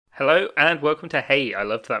Hello and welcome to Hey, I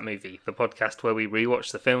Loved That Movie, the podcast where we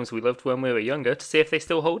rewatch the films we loved when we were younger to see if they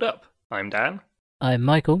still hold up. I'm Dan. I'm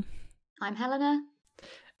Michael. I'm Helena.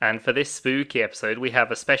 And for this spooky episode, we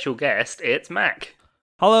have a special guest. It's Mack.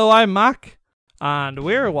 Hello, I'm Mack, and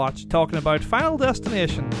we're talking about Final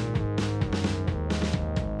Destination.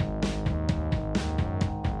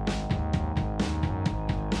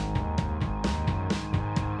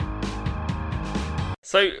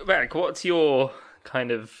 So, Mack, what's your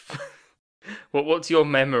kind of... what's your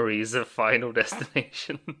memories of Final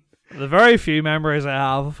Destination? The very few memories I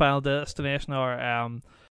have of Final Destination are,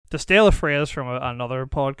 to steal a phrase from another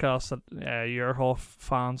podcast that you're all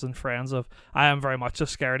fans and friends of, I am very much a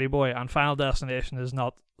scaredy boy, and Final Destination is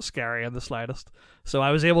not scary in the slightest. So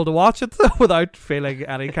I was able to watch it without feeling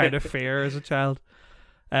any kind of fear as a child.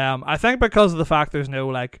 I think because of the fact there's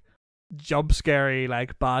no, jump scary,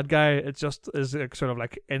 bad guy, it just is sort of,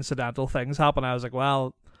 incidental things happen. I was like,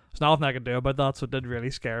 well, there's nothing I can do about that, so it didn't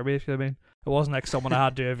really scare me, if you know what I mean. It wasn't like someone I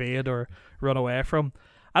had to evade or run away from.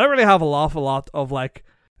 I don't really have an awful lot of,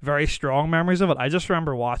 very strong memories of it. I just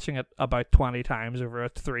remember watching it about 20 times over a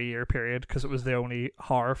 3-year period because it was the only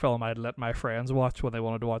horror film I'd let my friends watch when they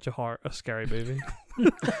wanted to watch a scary movie.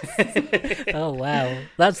 Oh, wow.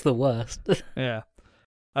 That's the worst. Yeah.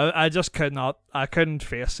 I just couldn't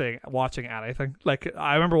face watching anything.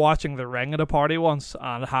 I remember watching The Ring at a party once,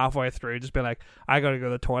 and halfway through just being like, I gotta go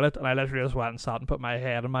to the toilet, and I literally just went and sat and put my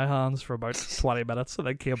head in my hands for about 20 minutes, and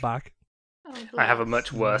then came back. I have a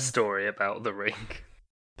much worse story about The Ring.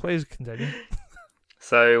 Please continue.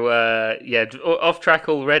 So, off track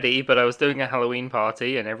already, but I was doing a Halloween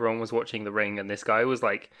party, and everyone was watching The Ring, and this guy was,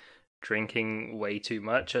 drinking way too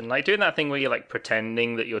much and doing that thing where you're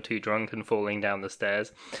pretending that you're too drunk and falling down the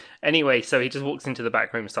stairs. Anyway, so he just walks into the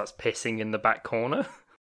back room and starts pissing in the back corner.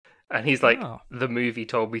 And he's like, The movie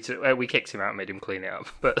told me to... we kicked him out and made him clean it up.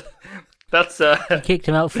 But that's... We kicked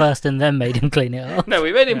him out first and then made him clean it up. No,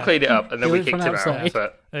 we made him clean it up and then we kicked him out.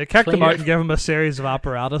 But... They kicked him out and gave him a series of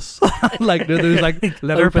apparatus. There's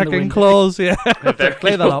litter picking claws. Yeah. A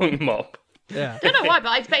very long mop. Yeah. I don't know why, but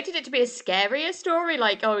I expected it to be a scarier story,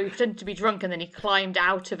 he pretended to be drunk and then he climbed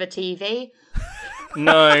out of a TV.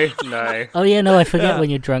 No. Oh yeah, no, I forget when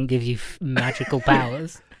you're drunk gives you magical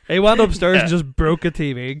powers. He went upstairs and just broke a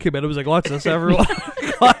TV and came in and was like, watch this, everyone.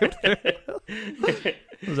 I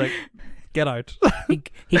was like, get out.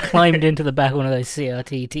 He climbed into the back of one of those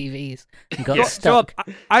CRT TVs and got stuck.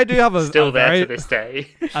 So I do have still there to this day.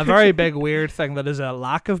 A very big weird thing that is a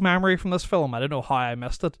lack of memory from this film. I don't know how I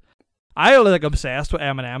missed it. I was obsessed with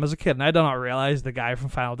Eminem as a kid, and I did not realize the guy from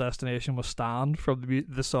Final Destination was Stan from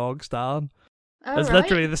the song Stan. It's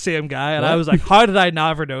literally the same guy, and I was like, how did I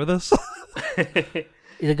never know this?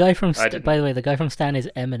 The guy from by the way, the guy from Stan is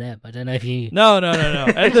Eminem. I don't know if you. No.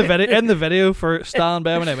 In the video for Stan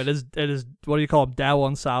by Eminem, it is what do you call him,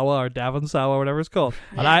 Devon Sawa or Devon Sawa, whatever it's called.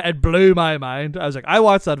 Yeah. And it blew my mind. I was like, I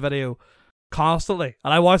watched that video constantly,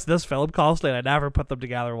 and I watched this film constantly, and I never put them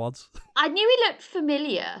together once. I knew he looked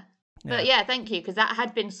familiar. But yeah, thank you, because that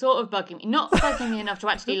had been sort of bugging me. Not bugging me enough to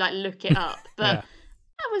actually look it up, but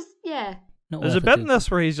that was, There's a bit in this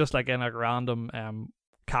where he's just in a random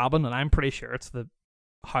cabin, and I'm pretty sure it's the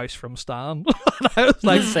house from Stan. And I was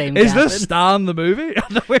like, is this Stan the movie?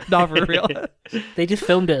 And we've never realized. They just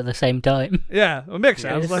filmed it at the same time. Yeah, it makes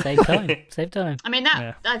sense. Same time. I mean,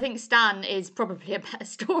 I think Stan is probably a better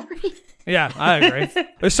story. Yeah, I agree.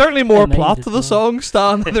 There's certainly more plot to the song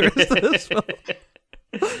Stan than there is to this film.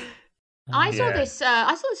 I saw this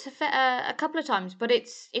a couple of times, but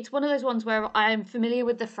it's one of those ones where I'm familiar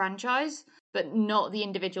with the franchise, but not the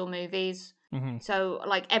individual movies. Mm-hmm. So,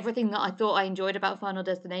 everything that I thought I enjoyed about Final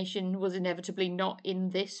Destination was inevitably not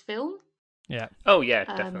in this film. Yeah. Oh, yeah,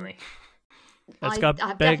 definitely. I've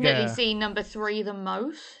definitely seen number 3 the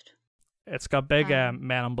most. It's got big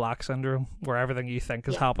Men in Black syndrome, where everything you think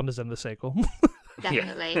has happened is in the sequel.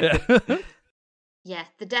 Definitely. Yeah,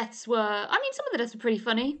 the deaths were... I mean, some of the deaths were pretty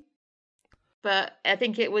funny. But I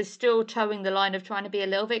think it was still towing the line of trying to be a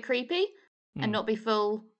little bit creepy and not be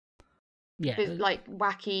full,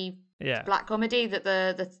 wacky black comedy that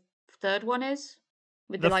the third one is,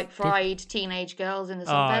 with the fried teenage girls in the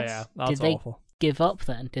sunbeds. Oh yeah, that's Did awful. They give up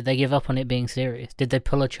then? Did they give up on it being serious? Did they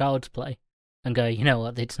pull a Child's Play and go, you know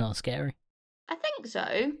what, it's not scary? I think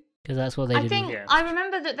so. Because that's what they did. I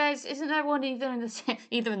remember that isn't there one either in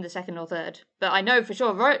the second or third, but I know for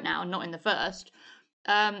sure wrote now, not in the first.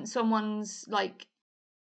 Someone's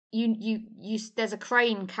there's a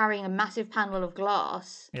crane carrying a massive panel of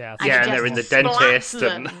glass. Yeah, and they're in the dentist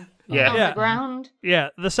and on the ground. Yeah,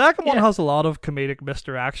 the second one has a lot of comedic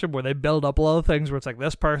misdirection where they build up a lot of things where it's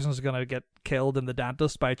this person's gonna get killed in the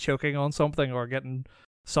dentist by choking on something or getting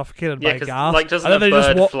suffocated Yeah, by because gas. like doesn't and a then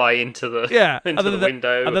they bird fly into the into the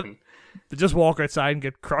window? and then they just walk outside and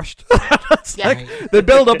get crushed. It's Yeah. like they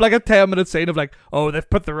build up like a 10-minute scene of like, oh, they've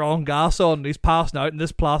put the wrong gas on and he's passing out and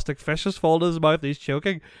this plastic fish has fallen in his mouth and he's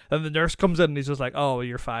choking. And the nurse comes in and he's just like, oh,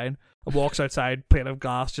 you're fine. And walks outside, plane of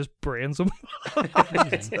gas, just brains him.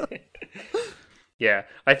 Yeah,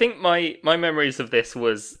 I think my memories of this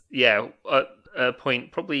was at a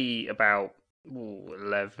point probably about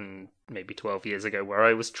 11, maybe 12 years ago, where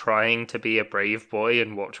I was trying to be a brave boy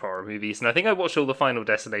and watch horror movies, and I think I watched all the Final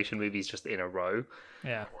Destination movies just in a row.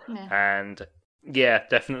 Yeah. And yeah,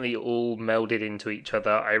 definitely all melded into each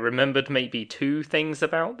other. I remembered maybe 2 things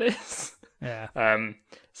about this. Yeah.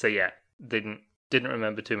 So yeah, didn't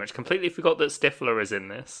remember too much. Completely forgot that Stifler is in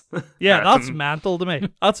this. Yeah, that's mental to me.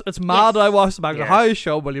 It's mad. Yes. I watched the back. Yeah. How is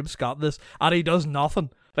Sean William Scott in this? And he does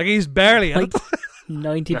nothing. Like, he's barely in Like it.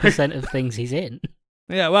 90% of things he's in.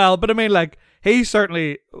 Yeah, well, but I mean, like, he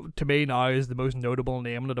certainly, to me now, is the most notable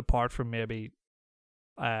name in it, apart from maybe,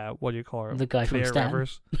 what do you call her? The guy from Claire Stan.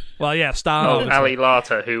 Rivers. Well, yeah, Stan. Oh, obviously. Ali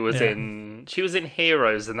Larter, who was Yeah. she was in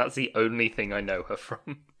Heroes, and that's the only thing I know her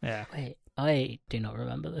from. Yeah. Wait, I do not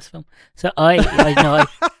remember this film. So I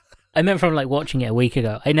meant from like watching it a week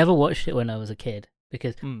ago. I never watched it when I was a kid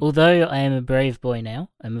because although I am a brave boy now,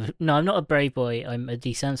 I'm not a brave boy. I'm a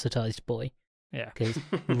desensitized boy. Yeah. Because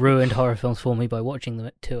ruined horror films for me by watching them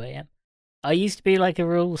at 2 a.m. I used to be like a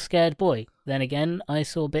real scared boy. Then again, I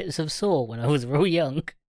saw bits of Saw when I was real young,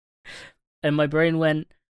 and my brain went.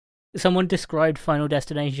 Someone described Final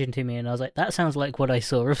Destination to me, and I was like, "That sounds like what I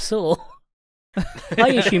saw of Saw."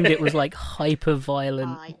 I assumed it was like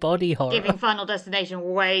hyper-violent body horror. Giving Final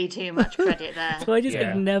Destination way too much credit there. So I just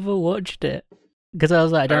like, never watched it. Because I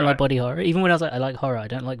was like, I don't Alright. like body horror. Even when I was like, I like horror, I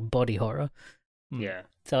don't like body horror. Yeah.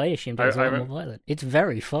 So I assumed it was a lot more violent. It's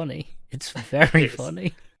very funny. It's very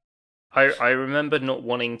funny. I remember not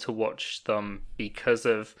wanting to watch them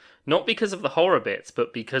not because of the horror bits,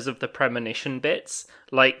 but because of the premonition bits.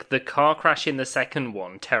 Like, the car crash in the second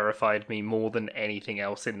one terrified me more than anything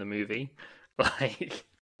else in the movie. Like,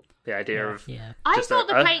 the idea of I just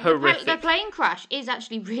thought horrific... the plane crash is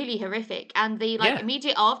actually really horrific, and the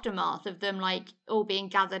immediate aftermath of them like all being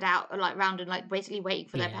gathered out like round and like basically waiting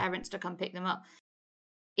for their parents to come pick them up.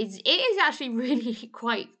 It is actually really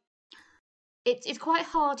quite. It's quite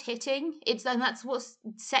hard hitting. And that's what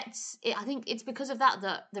sets it. I think it's because of that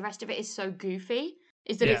the rest of it is so goofy.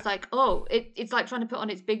 Is that it's like, it's like trying to put on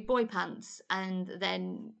its big boy pants and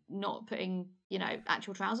then not putting,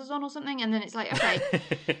 actual trousers on or something, and then it's like, okay.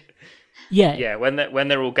 Yeah. When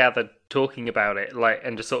they're all gathered talking about it, like,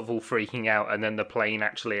 and just sort of all freaking out, and then the plane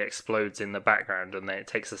actually explodes in the background, and then it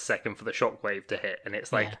takes a second for the shockwave to hit, and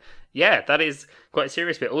it's like, that is quite a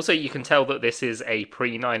serious bit. Also, you can tell that this is a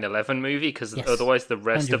pre 9/11 movie, because otherwise the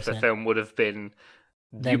rest 100%. Of the film would have been.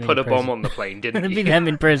 You put a bomb on the plane, didn't you? It'd be them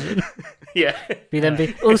in prison. Yeah.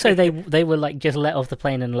 Also, they were like just let off the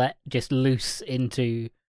plane and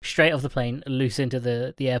straight off the plane, loose into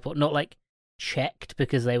the airport. Not like checked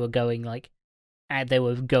because they were going like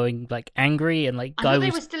angry and like. I thought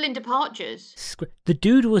they were still in departures. The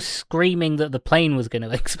dude was screaming that the plane was going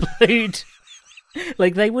to explode.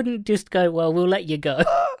 Like, they wouldn't just go, well, we'll let you go.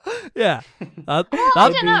 Yeah. I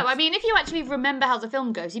don't know. I mean, if you actually remember how the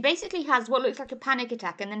film goes, he basically has what looks like a panic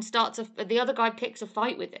attack and then the other guy picks a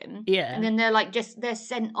fight with him. Yeah. And then they're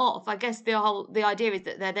sent off. I guess the idea is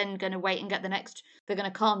that they're then going to wait and they're going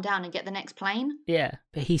to calm down and get the next plane. Yeah.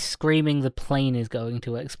 But he's screaming the plane is going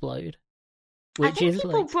to explode. I think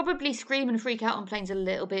people probably scream and freak out on planes a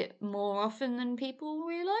little bit more often than people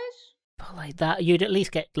realise. But like that, you'd at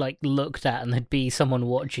least get like looked at, and there'd be someone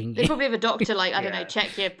watching you. They'd probably have a doctor, like, I don't know,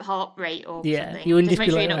 check your heart rate or something. You wouldn't just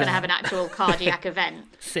make sure like, you're not going to have an actual cardiac event.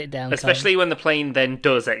 Sit down. Especially when the plane then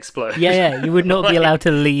does explode. Yeah, you would not be allowed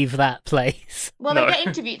to leave that place. Well, they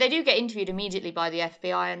do get interviewed immediately by the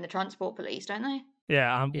FBI and the transport police, don't they?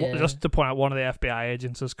 Yeah, and just to point out, one of the FBI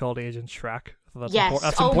agents is called Agent Shrek. That's yes.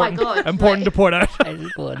 That's important. My God. Important to point out. That is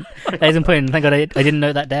important. That is important. Thank God I didn't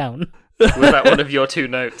note that down. Was that one of your 2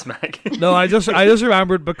 notes, Mac? No, I just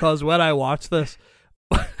remembered because when I watched this,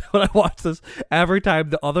 every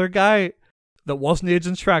time the other guy that wasn't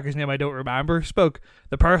Agent Shrek, his name I don't remember, spoke,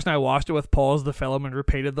 the person I watched it with paused the film and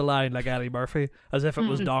repeated the line like Eddie Murphy, as if it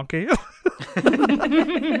was Donkey.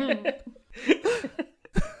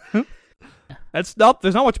 There's not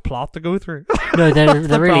much plot to go through. No,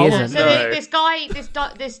 there really isn't. So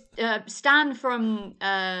this Stan from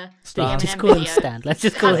just call him Stan. Let's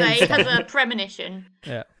just call him Stan. Has a premonition.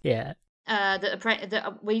 Yeah. He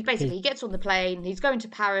gets on the plane. He's going to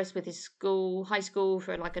Paris with his high school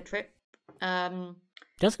for like a trip.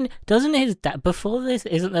 Doesn't his dad before this?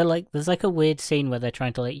 Isn't there like there's like a weird scene where they're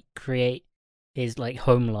trying to like create his like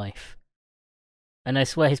home life, and I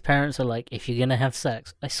swear his parents are like, if you're gonna have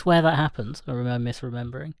sex, I swear that happens. Or am I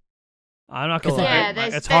misremembering? I'm not gonna lie. Yeah,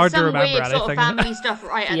 It's there's hard to some remember weird anything. sort of family stuff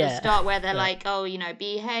right at Yeah. the start where they're Yeah. like, oh,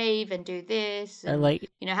 behave and do this, and Like,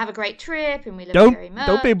 have a great trip, and we love you very much.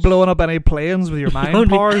 Don't be blowing up any planes with your mind Don't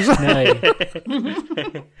be- powers. no,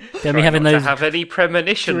 don't Try be having not to those have any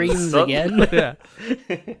premonitions, dreams son. again. Yeah.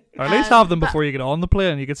 Or at least have them before you get on the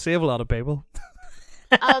plane. You could save a lot of people.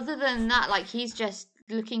 Other than that, like, he's just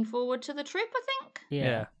looking forward to the trip, I think.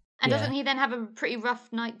 Yeah. And Yeah. doesn't he then have a pretty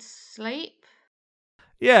rough night's sleep?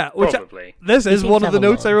 Yeah, which Probably. this He is seems one to of the have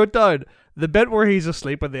a notes lot. I wrote down. The bit where he's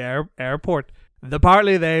asleep at the airport.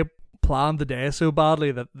 Apparently they planned the day so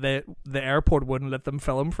badly that the airport wouldn't let them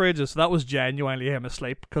film for ages. So that was genuinely him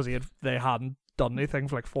asleep because they hadn't done anything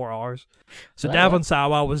for like 4 hours. So Wow. Devon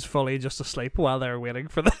Sawa was fully just asleep while they were waiting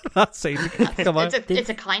for that scene to come out. It's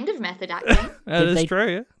a kind of method acting. It is they- true,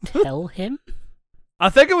 yeah. Tell him. I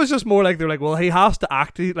think it was just more like they're like, well, he has to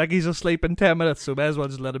act like he's asleep in 10 minutes, so may as well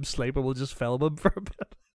just let him sleep and we'll just film him for a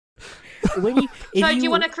bit. When if So, do you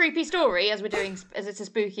want a creepy story as it's a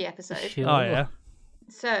spooky episode? Sure. Oh, yeah.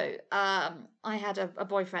 So, I had a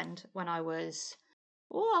boyfriend when I was,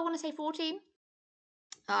 I want to say 14.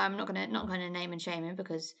 I'm not gonna name and shame him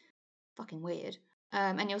because fucking weird.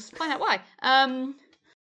 And you'll find out why.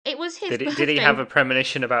 It was his Did birthday. he have a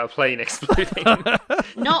premonition about a plane exploding?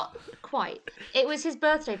 Not quite. It was his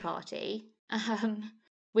birthday party,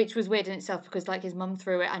 which was weird in itself because like his mum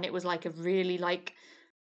threw it, and it was like a really like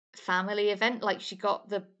family event. Like she got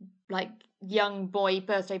the like young boy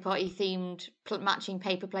birthday party themed matching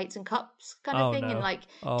paper plates and cups kind of Oh, thing, no. and like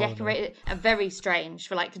Oh, decorated and very strange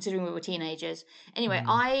for like considering we were teenagers. Anyway,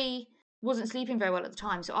 I wasn't sleeping very well at the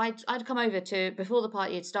time, so I'd come over to before the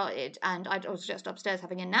party had started, and I was just upstairs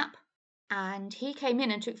having a nap, and he came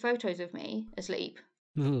in and took photos of me asleep.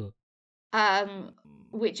 Ooh,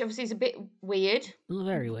 Which obviously is a bit weird,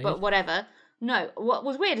 very weird. but whatever. No, what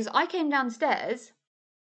was weird is I came downstairs,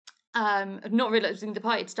 not realizing the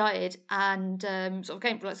party had started, and sort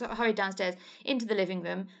of hurried downstairs into the living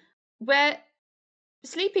room, where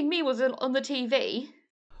sleeping me was on the TV,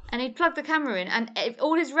 and he'd plugged the camera in, and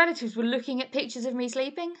all his relatives were looking at pictures of me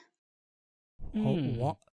sleeping. Hmm.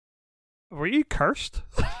 What? Were you cursed?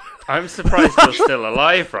 I'm surprised you're still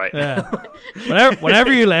alive right now. Yeah.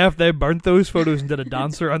 Whenever you left, they burnt those photos and did a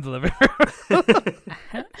dance around the living room.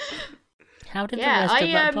 How did Yeah, the rest of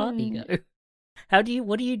I, that party go?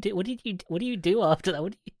 What do you do after that?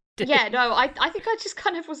 What do you do? Yeah, no, I think I just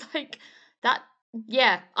kind of was like that.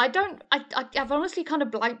 Yeah, I've honestly kind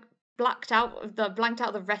of blanked out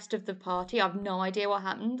the rest of the party. I've no idea what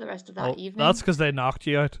happened the rest of that evening. That's because they knocked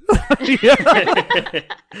you out.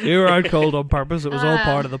 You were out cold on purpose. It was all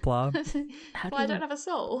part of the plan. I don't have a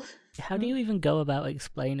soul. How do you even go about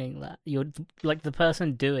explaining that? You're like the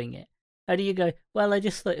person doing it. How do you go, well, I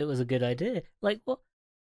just thought it was a good idea. Like, what?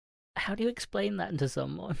 How do you explain that to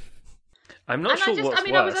someone? I'm not And I sure just- what's I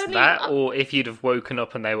mean, I was worse, only- that or if you'd have woken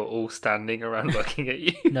up and they were all standing around looking at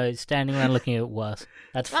you. No, standing around looking at it worse.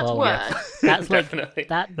 That's That's far worse. worse. That's like Definitely.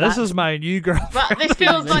 that. This is my new girlfriend. But this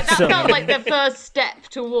feels like that So- felt like the first step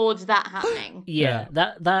towards that happening. Yeah,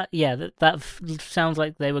 that sounds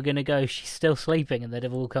like they were gonna go. She's still sleeping, and they'd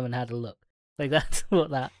have all come and had a look. Like that's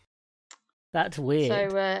what that. That's weird.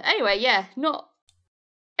 So anyway, yeah,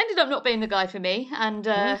 ended up not being the guy for me, and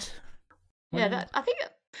What? yeah, that I think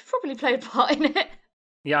it probably played a part in it.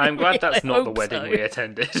 Yeah, I'm glad that's I not the hope wedding so. we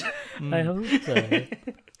attended. I hope so.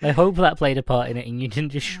 I hope that played a part in it, and you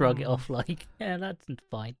didn't just shrug it off like, yeah, that's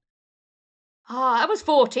fine. I was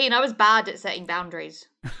 14. I was bad at setting boundaries.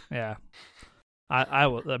 Yeah.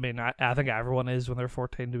 I think everyone is when they're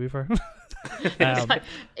 14, to be fair. It's like,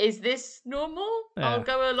 is this normal? Yeah. I'll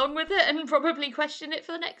go along with it and probably question it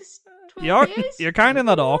for the next 12 years. You're kind of in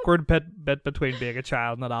that awkward bit between being a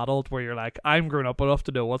child and an adult where you're like, I'm grown up enough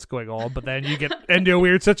to know what's going on, but then you get into a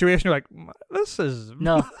weird situation, you're like, this is...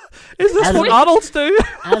 No, Is this As what an- adults do?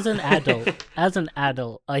 as an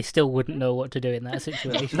adult, I still wouldn't know what to do in that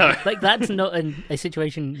situation. No. Like that's not a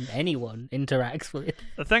situation anyone interacts with.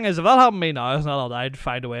 The thing is, if that happened to me now as an adult, I'd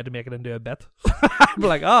find a way to make it into a bit. I'd be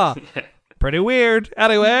like, pretty weird.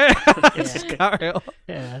 Anyway, let's just carry on.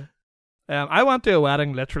 Yeah. I went to a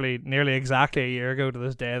wedding literally nearly exactly a year ago to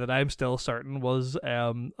this day that I'm still certain was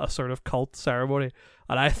a sort of cult ceremony.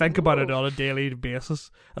 And I think about it on a daily basis.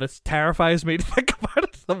 And it terrifies me to think about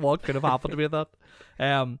it and what could have happened to me at that.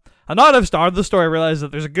 And now that I've started the story, I realise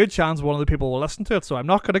that there's a good chance one of the people will listen to it. So I'm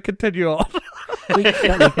not going to continue on. We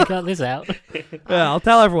can cut this out. Yeah, I'll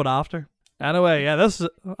tell everyone after. Anyway, yeah, this is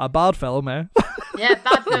a bad film, eh? Yeah,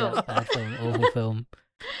 bad film. Yeah, bad film, awful film.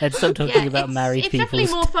 Let's stop talking about married it's people.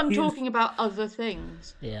 It's definitely more fun talking about other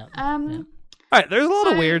things. Yeah. Alright, there's a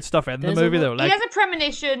lot of weird stuff in the movie though. He has a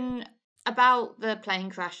premonition about the plane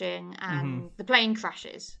crashing, and the plane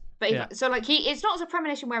crashes. But so like it's not a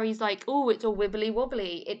premonition where he's like, oh, it's all wibbly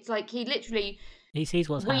wobbly. It's like he literally sees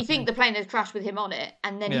what's happening. We think the plane has crashed with him on it,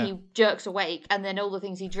 and then he jerks awake, and then all the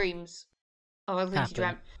things he dreams, or all the things he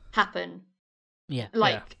dreamt, happen. Yeah.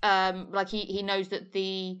 Like he knows that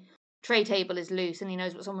the tray table is loose, and he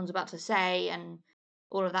knows what someone's about to say, and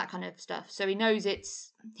all of that kind of stuff. So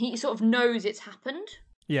he sort of knows it's happened.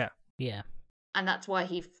 Yeah. Yeah. And that's why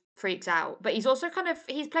he freaks out. But he's also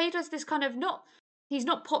he's played as this kind of he's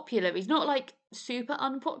not popular. He's not like super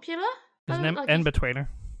unpopular. He's an in-betweener.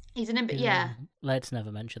 He's an yeah. Let's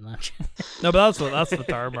never mention that. No, but that's the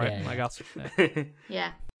term, right? Yeah. I guess.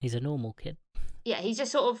 Yeah. He's a normal kid. Yeah, he's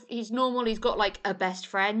just he's normal. He's got like a best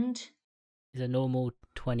friend. He's a normal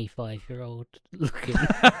 25-year-old looking.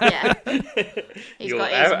 Yeah. He's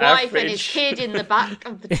got his wife and his kid in the back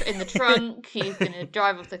of in the trunk. He's gonna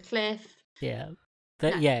drive off the cliff. Yeah.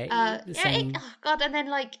 God, and then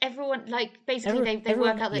like everyone, like basically they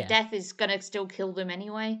work out that death is gonna still kill them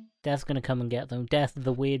anyway. Death's gonna come and get them. Death,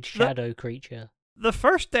 the weird shadow creature. The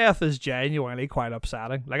first death is genuinely quite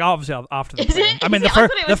upsetting. Like obviously after the is plane. it? I mean,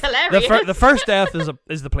 the first death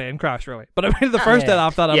is the plane crash, really. But I mean, the first death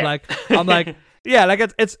after that, I'm like, yeah,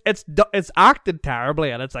 like it's acted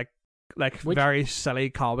terribly, and it's like very silly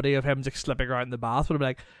comedy of him just slipping around in the bath. But I'm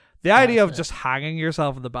like, the idea of just hanging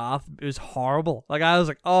yourself in the bath is horrible. Like I was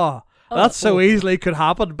like, that so easily could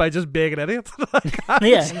happen by just being an idiot.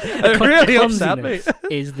 It really upset me.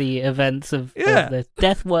 Is the events of the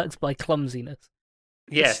death works by clumsiness.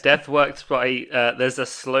 Yeah, death works by there's a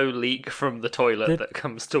slow leak from the toilet that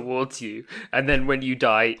comes towards you, and then when you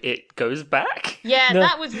die, it goes back. Yeah,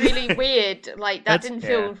 that was really weird. Like that didn't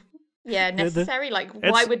feel necessary. Like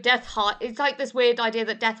why would death hide? It's like this weird idea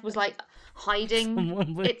that death was like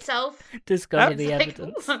hiding itself. Discover the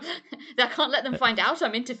evidence. I can't let them find out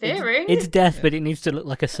I'm interfering. It's death, but it needs to look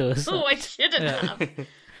like a suicide. Oh, I shouldn't have.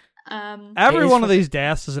 Every one of these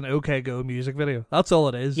deaths is an OK Go music video. That's all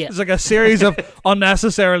it is. Yeah. It's like a series of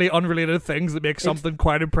unnecessarily unrelated things that make something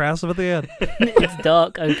quite impressive at the end. It's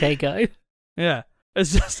dark OK Go. Yeah.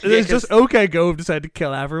 It's just OK Go decided to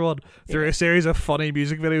kill everyone through a series of funny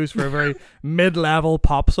music videos for a very mid-level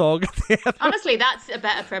pop song at the end. Honestly, that's a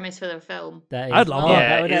better premise for the film. I'd love that.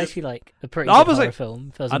 That would actually like a pretty good horror film.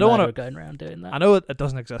 If there was a murderer going around doing that. I know it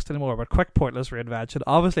doesn't exist anymore, but quick pointless reinvention.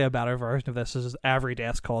 Obviously, a better version of this is every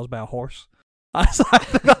death's caused by a horse. I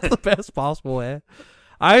think that's the best possible way.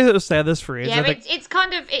 I have said this for ages. Yeah, it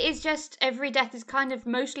is just every death is kind of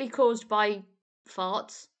mostly caused by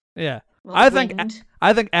farts. Yeah. I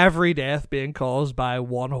think every death being caused by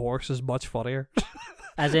one horse is much funnier.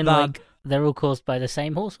 As in, like they're all caused by the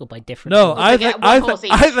same horse or by different? No, I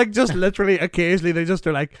think just literally occasionally they just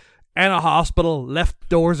are like in a hospital, lift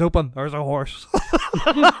doors open, there's a horse.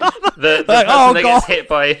 the person that gets hit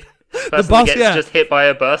by. The bus gets just hit by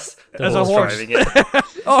a bus. There's a horse driving it.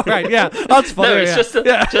 Oh right, yeah, that's funny. No,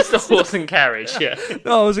 it's just a horse and carriage. Yeah.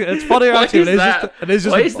 No, it's funny actually.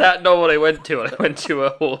 Why is that not what I went to? I went to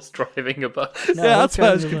a horse driving a bus. No, that's why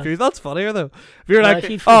I was confused. That's funnier though. If you're like,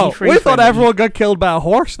 we thought everyone got killed by a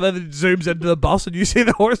horse, and then it zooms into the bus and you see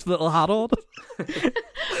the horse with a little hat on.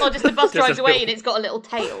 Or just the bus drives away and it's got a little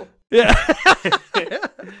tail. Yeah.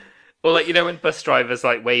 Or like, you know when bus drivers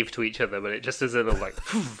like wave to each other, but it just is a little like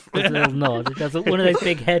a little nod. It does one of those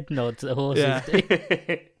big head nods that horses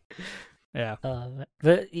do. Yeah.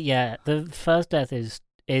 But yeah, the first death is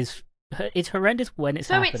it's horrendous when it's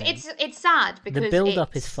happening. So it's sad because the build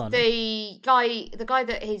up is fun. The guy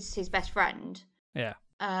that is his best friend. Yeah.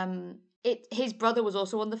 His brother was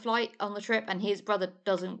also on the trip, and his brother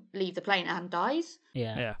doesn't leave the plane and dies.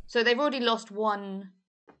 Yeah. So they've already lost one.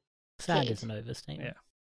 Sad kid. is an overstatement. Yeah.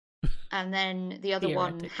 And then the other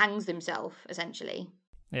one hangs himself, essentially.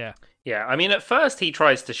 Yeah. Yeah, I mean, at first he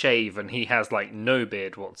tries to shave and he has, like, no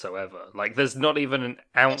beard whatsoever. Like, there's not even an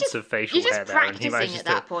ounce of facial hair there. And he manages at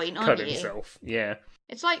that point, cut himself. Yeah.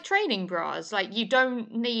 It's like training bras. Like, you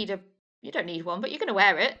don't need one, but you're going to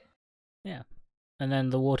wear it. Yeah. And then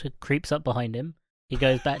the water creeps up behind him. He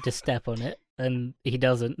goes back to step on it, and he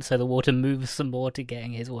doesn't, so the water moves some more to get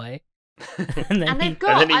in his way.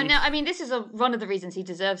 I mean, this is one of the reasons he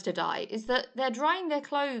deserves to die, is that they're drying their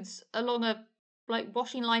clothes along a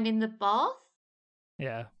washing line in the bath.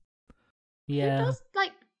 Yeah. Yeah. Does,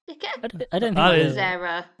 I don't think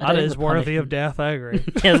that is worthy of death. I agree.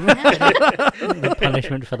 The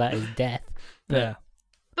punishment for that is death. Yeah.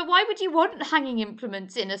 But why would you want hanging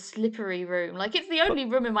implements in a slippery room? Like, it's the only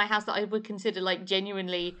room in my house that I would consider, like,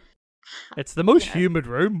 genuinely... It's the most humid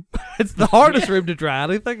room. It's the hardest room to dry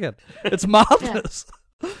anything in. It's madness.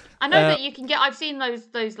 Yeah. I know that you can get... I've seen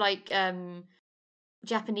those like,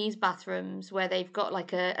 Japanese bathrooms where they've got,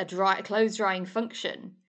 like, a clothes drying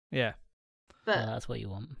function. Yeah. But that's what you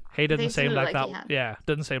want. He didn't seem like that. Had. Yeah,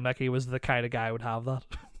 didn't seem like he was the kind of guy who would have that.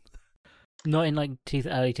 Not in like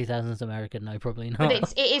early 2000s America, no, probably not.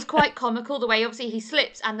 But it is quite comical the way obviously he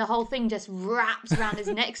slips and the whole thing just wraps around his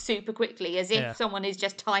neck super quickly as if someone is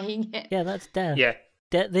just tying it. Yeah, that's death. Yeah.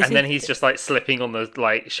 Then he's just like slipping on the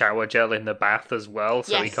like shower gel in the bath as well,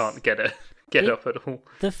 so he can't get up at all.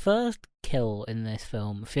 The first kill in this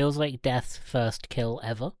film feels like Death's first kill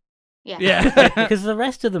ever. Yeah. Because the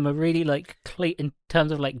rest of them are really like clean in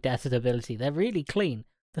terms of like Death's ability. They're really clean.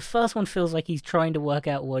 The first one feels like he's trying to work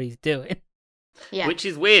out what he's doing. Yeah. Which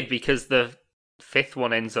is weird because the fifth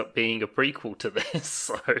one ends up being a prequel to this,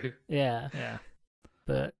 so... Yeah.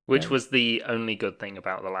 But which was the only good thing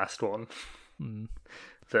about the last one.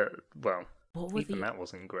 That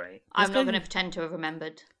wasn't great. I'm not going to pretend to have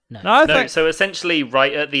remembered. No, so essentially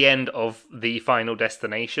right at the end of the Final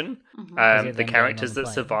Destination, the characters that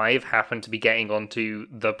survive happen to be getting onto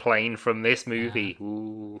the plane from this movie.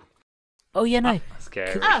 Ooh. Oh, yeah, no.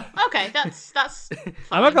 Scary. Oh, okay, that's fine.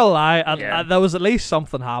 I'm not gonna lie, there was at least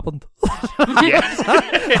something happened. Yeah.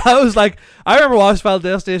 I was like, I remember watching Final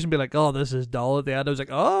Destination and be like, oh, this is dull at the end. I was like,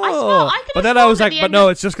 oh. But then I was like, but no,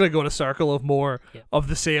 it's just gonna go in a circle of more of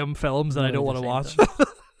the same films that I don't want to watch.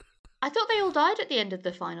 I thought they all died at the end of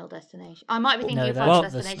the Final Destination. I might be thinking of No, Final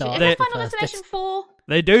that's the Destination. start. Is that Final Destination 4?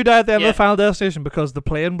 They do die at the end of the Final Destination because the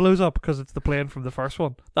plane blows up because it's the plane from the first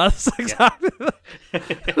one. That's exactly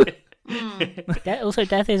Also,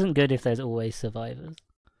 Death isn't good if there's always survivors.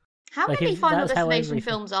 How many Final Destination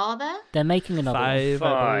films are there? They're making another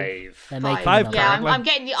Five. They're making Five. Yeah, I'm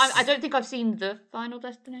getting the... I don't think I've seen the Final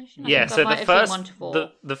Destination. So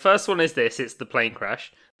the first one is this. It's the plane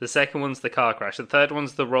crash. The second one's the car crash. The third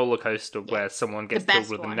one's the roller coaster where someone gets killed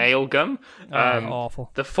with a nail gun. awful.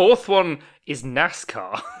 The fourth one is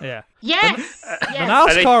NASCAR. Yeah. Yes. The And I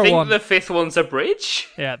NASCAR think one. the fifth one's a bridge.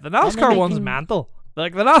 Yeah, the NASCAR one's mental.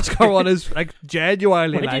 Like the NASCAR one is like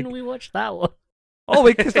genuinely Why didn't we watch that one? Oh,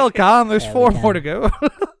 we still can. There's 4 more to go.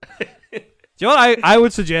 Do you know what I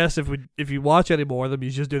would suggest if you watch any more of them, you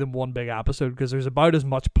just do them one big episode because there's about as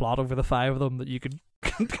much plot over the 5 of them that you can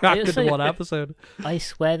crack into one episode. I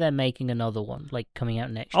swear they're making another one, like coming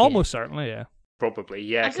out next year. Almost certainly, yeah. Probably,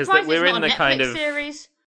 yeah, because we're we're in the Netflix kind of series.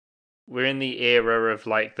 We're in the era of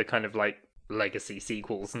like the kind of like legacy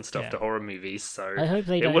sequels and stuff to horror movies. So I hope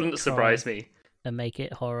they it wouldn't surprise me. And make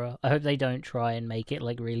it horror. I hope they don't try and make it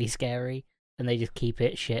like really scary, and they just keep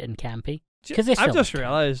it shit and campy. I've just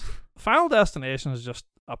realised Final Destination is just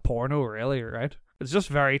a porno, really, right? It's just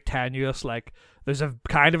very tenuous. Like there's a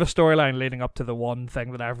kind of a storyline leading up to the one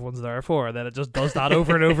thing that everyone's there for, and then it just does that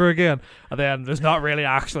over and over again, and then there's not really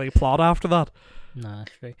actually plot after that. No,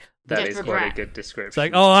 that's true. That is quite a good description.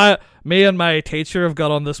 It's like, me and my teacher have got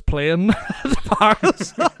on this plane to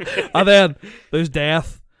Paris, and then there's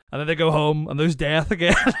death. And then they go home, and there's death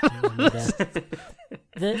again.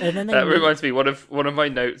 That reminds me. One of my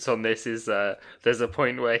notes on this is there's a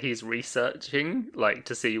point where he's researching, like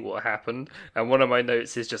to see what happened, and one of my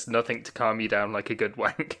notes is just nothing to calm you down like a good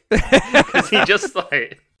wank, because he just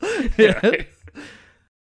like, and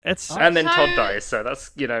then Todd dies, so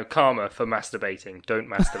that's karma for masturbating. Don't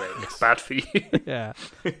masturbate; it's bad for you. Yeah,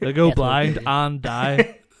 they go blind and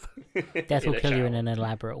die. Death will kill you in an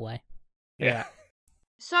elaborate way. Yeah.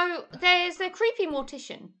 So there's a creepy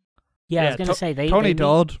mortician. Yeah, I was going to say Tony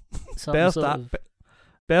Todd,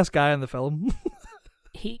 best guy in the film.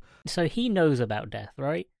 he knows about death,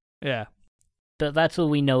 right? Yeah, but that's all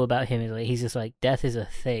we know about him. Is like he's just like death is a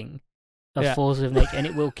thing, a force of nature, and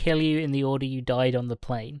it will kill you in the order you died on the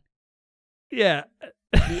plane. Yeah.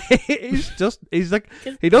 he's like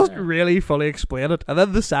he doesn't really fully explain it, and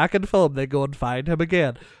then the second film they go and find him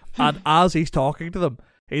again, and as he's talking to them.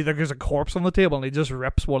 There's a corpse on the table and he just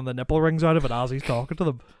rips one of the nipple rings out of it as he's talking to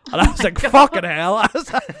them. And I was like, fucking hell.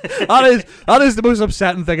 That is the most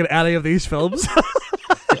upsetting thing in any of these films.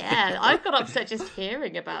 Yeah, I've got upset just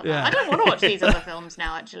hearing about that. I don't want to watch these other films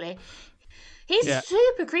now, actually. He's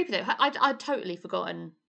super creepy, though. I'd totally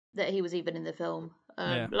forgotten that he was even in the film.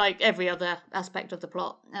 Like every other aspect of the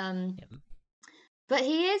plot. But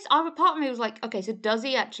he is... part of me was like, okay, so does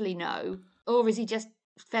he actually know? Or is he just...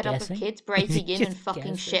 fed up of kids breaking in and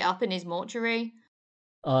fucking shit up in his mortuary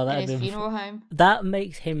in his funeral home. That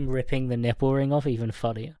makes him ripping the nipple ring off even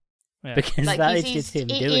funnier. Yeah. Because like that is just him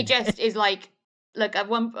doing he just is like like at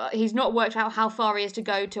one, he's not worked out how far he has to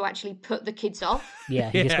go to actually put the kids off. Yeah,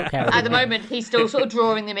 he just got carried At the away. moment, he's still sort of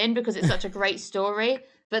drawing them in because it's such a great story.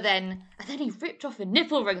 But then he ripped off a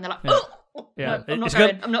nipple ring. And they're like, oh, Yeah, no, I'm not it's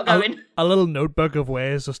going. got I'm not going. A little notebook of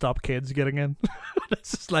ways to stop kids getting in.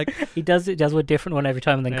 It's just like He does a different one every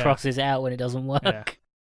time and then Yeah. crosses it out when it doesn't work. Yeah.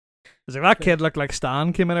 it's like that kid looked like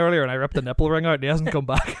Stan came in earlier, and I ripped the nipple ring out, and he hasn't come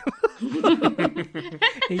back.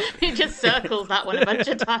 He just circles that one a bunch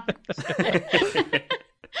of times.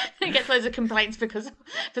 He gets loads of complaints because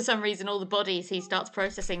for some reason all the bodies he starts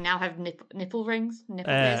processing now have nipple rings,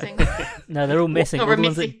 nipple piercings. No, they're all missing. Or All the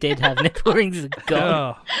ones missing. that did have nipple rings are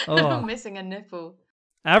gone. They're all Oh. missing a nipple.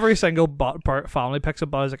 Every single family picks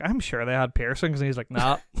up. I was like, I'm sure they had piercings, and he's like,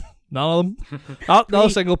 nah, none of them. Not a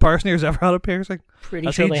single person here's ever had a piercing. Pretty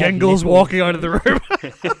As sure he they have jingles nipples. walking out of the room.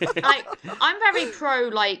 I'm very pro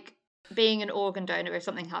like being an organ donor if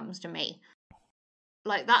something happens to me.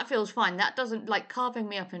 Like that feels fine. That doesn't like carving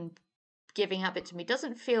me up and giving it to me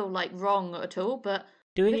doesn't feel like wrong at all. But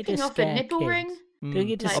Doing it to ripping off a scare nipple kids. ring, Doing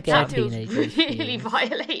it to like scare that feels teenagers. really yeah.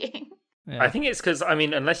 violating. Yeah. I think it's because, I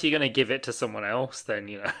mean, unless you're going to give it to someone else, then,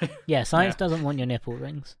 Yeah, science Yeah. doesn't want your nipple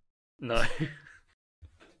rings. no.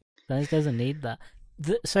 Science doesn't need that.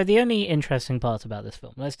 So the only interesting part about this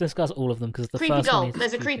film, let's discuss all of them because the Creepy first doll. one is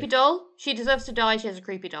There's a creepy doll. She deserves to die. She has a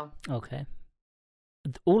creepy doll. Okay.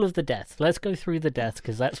 All of the deaths. Let's go through the deaths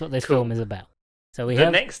because that's what this Cool. film is about. So we The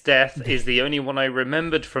have next death is the only one I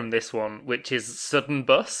remembered from this one, which is Sudden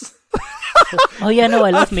Bus. Oh yeah, no, I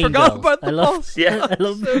love I Mean forgot Girls. about the I love bus. Yeah. I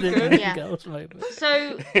love So the good. Mean Yeah. Girls moment.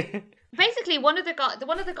 So basically, one of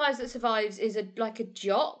the guys that survives is a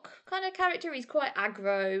jock kind of character. He's quite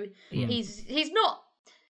aggro. Yeah. He's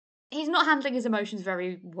not handling his emotions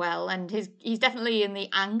very well, and he's definitely in the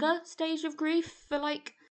anger stage of grief for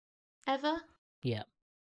like ever. Yeah.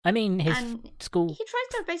 I mean his And school he tries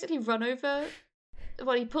to basically run over.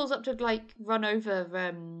 Well, he pulls up to like run over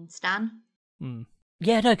Stan. Mm.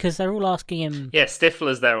 Yeah, no, because they're all asking him Yeah,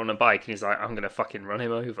 Stifler's there on a bike, and he's like, I'm going to fucking run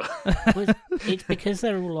him over. it's because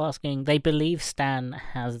they're all asking they believe Stan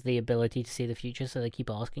has the ability to see the future, so they keep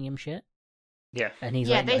asking him shit. Yeah. And he's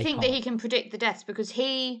Yeah, like, they "I think that can't." he can predict the deaths because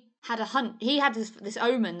he had a hunt. He had this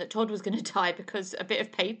omen that Todd was going to die because a bit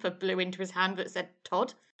of paper blew into his hand that said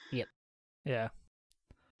Todd, Yeah.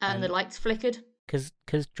 and the And- lights flickered.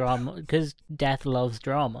 Because death loves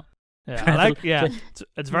drama. Yeah. I like. Yeah.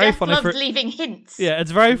 It's very Death funny loves for. leaving hints. Yeah,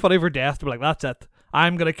 it's very funny for Death to be like, that's it.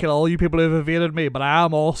 I'm gonna kill all you people who've evaded me, but I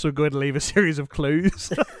am also going to leave a series of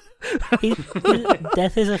clues.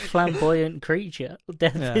 Death is a flamboyant creature.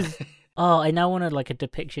 Death Yeah. is. Oh, I now want a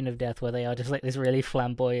depiction of death where they are just like this really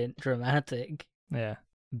flamboyant, dramatic Yeah.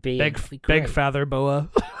 being. Big It'd be big great. feather boa.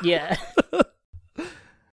 Yeah.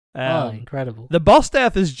 Oh, incredible. The boss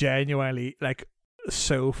death is genuinely like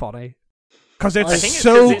so funny because I it's think it's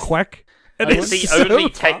so 'cause it's- quick. And It's the so only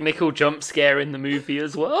fun. technical jump scare in the movie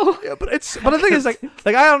as well. Yeah, but the thing is,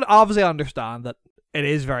 like I obviously understand that it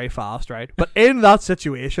is very fast, right? But in that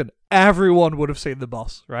situation, everyone would have seen the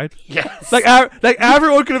bus, right? Yes. Like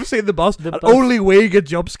everyone could have seen the bus, The and bus- only we get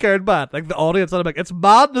jump scared by it. Like the audience, and I'm like, it's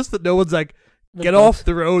madness that no one's like, The get bus- off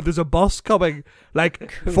the road. There's a bus coming,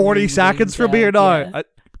 like 40 Cruising seconds from down, here now. yeah.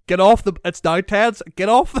 Get off the. It's now 10. Get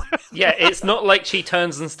off. Yeah, it's not like she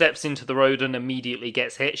turns and steps into the road and immediately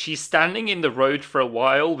gets hit. She's standing in the road for a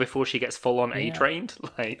while before she gets full on Yeah. A-trained.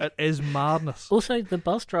 Like, It is madness. Also, the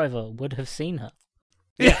bus driver would have seen her.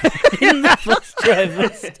 Yeah. In the bus driver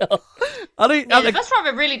stuff. I think, Yeah, I the think bus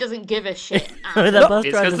driver really doesn't give a shit. The No, bus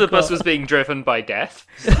it's driver's because the bus got- was being driven by death.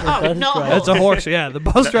 Oh, bus not a driver- it's a horse. Yeah, the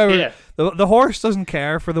bus driver. Yeah. The horse doesn't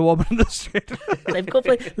care for the woman in the street. They've got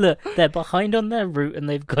look, they're behind on their route and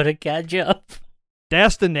they've got to catch up.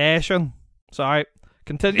 Destination. Sorry.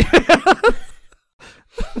 Continue.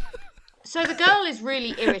 So the girl is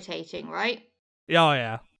really irritating, right?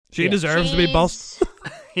 Yeah. She Yeah. deserves to be boss.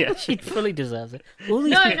 Yeah. She fully deserves it. All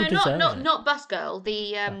these No, people deserve it. not bus girl.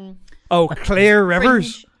 The Oh, Claire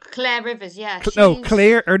Rivers. fringe- Claire Rivers. Yeah. No, she's-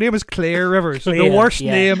 Claire. Her name is Claire Rivers. The Claire, worst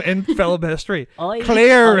yeah. name in film history. I-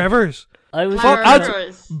 Claire I- Rivers. I was Claire Fuck, that's-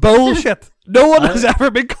 Rivers. Bullshit. No one I- has ever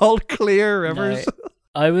been called Claire Rivers. No,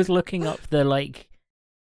 I was looking up the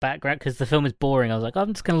background because the film is boring. I was like,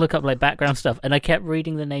 I'm just gonna look up background stuff, and I kept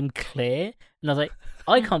reading the name Claire, and I was like,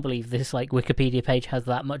 I can't believe this Wikipedia page has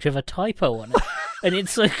that much of a typo on it, and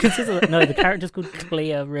it's so consistent. No, the character's called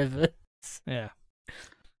Claire Rivers. Yeah.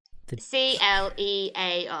 CLEAR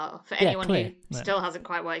for Yeah, anyone Claire. who Yeah. still hasn't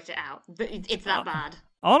quite worked it out. But it's that bad.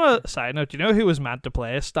 On a side note, do you know who was meant to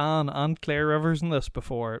play Stan and Claire Rivers in this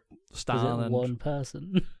before Stan Was it and one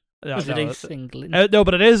person? Yeah, Was it no, a it's- single? no,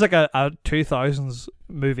 but it is like a 2000s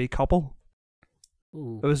movie couple.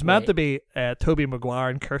 Ooh, It was meant wait. to be Tobey Maguire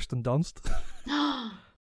and Kirsten Dunst, That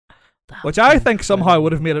which would I be think somehow incredible.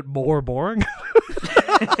 would have made it more boring.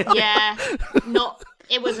 Yeah,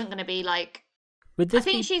 it wasn't going to be like. Would I this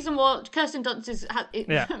think be she's a more Kirsten Dunst is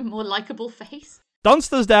Yeah. a more likable face.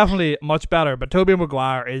 Dunst is definitely much better, but Tobey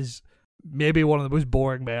Maguire is maybe one of the most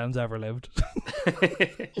boring men ever lived.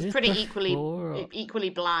 He's this pretty before or- equally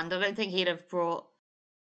bland. I don't think he'd have brought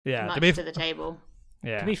Yeah, much to be to the table.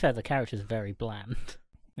 yeah, To be fair, the character's very bland.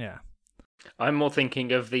 yeah. I'm more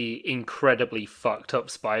thinking of the incredibly fucked up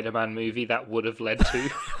Spider-Man movie that would have led to.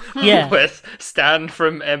 Yeah. Where Stan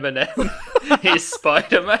from Eminem is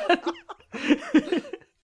Spider-Man.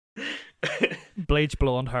 Bleach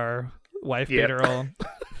blonde hair, wife Yep. beater on.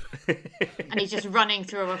 And he's just running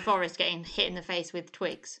through a forest getting hit in the face with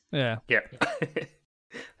twigs. Yeah, Yeah.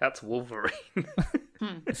 That's Wolverine.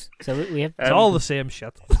 So we have. it's all the same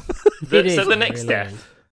shit. It is, So the it next really death. is.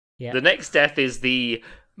 Yeah. The next death is the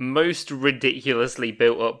most ridiculously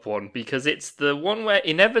built up one because it's the one where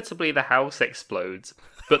inevitably the house explodes,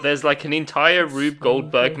 but there's like an entire Rube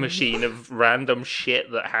Goldberg machine of random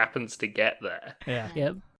shit that happens to get there. Yeah,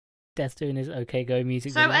 Yep. Death doing his OK Go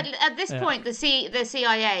music. So video. at this Yeah. point, the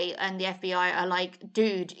CIA and the FBI are like,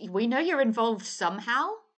 dude, we know you're involved somehow.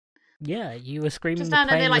 Yeah, you were screaming Just the down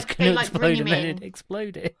there, plane they, was like- going they, to like, explode bring and him then in. it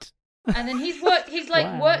exploded. And then he's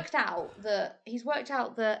Wow. worked out that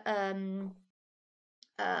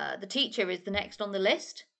the teacher is the next on the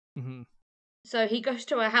list. hmm So he goes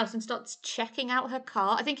to her house and starts checking out her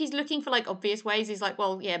car. I think he's looking for like obvious ways. He's like,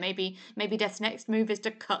 well, yeah, maybe Death's next move is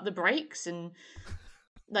to cut the brakes and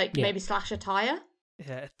like Yeah. maybe slash a tire.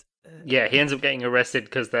 yeah. Yeah, he ends up getting arrested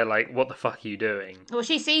because they're like, "What the fuck are you doing?" Well,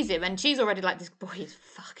 she sees him and she's already like, this boy is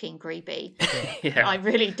fucking creepy. Yeah, I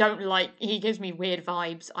really don't like. He gives me weird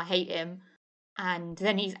vibes. I hate him. And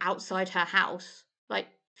then he's outside her house. Like,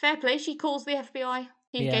 fair play. She calls the FBI.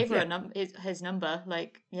 He Yeah. gave her his number.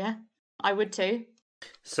 Like, yeah, I would too.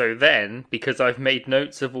 So then, because I've made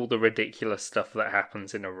notes of all the ridiculous stuff that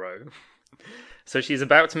happens in a row, so she's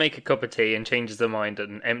about to make a cup of tea and changes her mind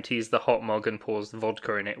and empties the hot mug and pours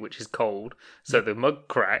vodka in it, which is cold. So the mug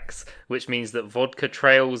cracks, which means that vodka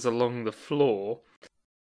trails along the floor.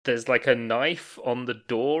 There's like a knife on the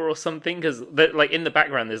door or something, because like in the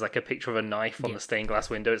background there's like a picture of a knife on Yeah. the stained glass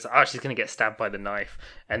window. It's like, she's going to get stabbed by the knife.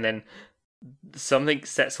 And then something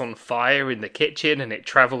sets on fire in the kitchen and it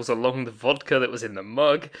travels along the vodka that was in the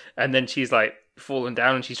mug, and then she's like fallen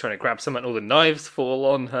down and she's trying to grab something and all the knives fall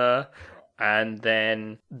on her. And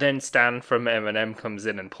then Stan from Eminem comes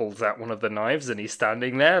in and pulls out one of the knives and he's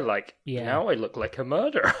standing there like, Yeah. now I look like a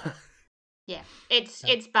murderer. Yeah, it's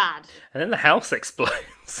bad. And then the house explodes.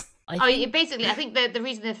 Basically, I think the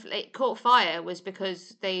reason it caught fire was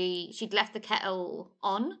because she'd left the kettle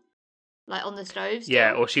on, like on the stove. Still.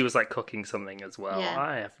 Yeah, or she was like cooking something as well. Yeah.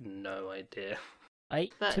 I have no idea.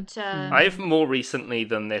 But I've more recently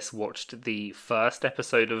than this watched the first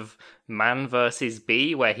episode of Man vs.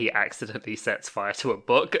 Bee, where he accidentally sets fire to a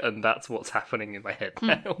book, and that's what's happening in my head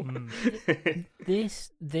now.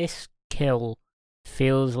 This kill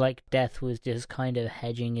feels like Death was just kind of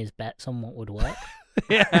hedging his bets on what would work.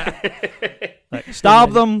 Yeah. Like,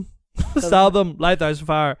 stab them, light those on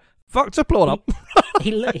fire. Fuck, it's blown up.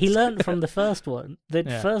 he learned from the first one. The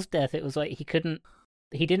Yeah. first Death, it was like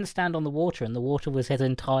he didn't stand on the water, and the water was his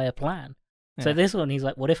entire plan. So Yeah. this one, he's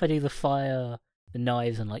like, what if I do the fire, the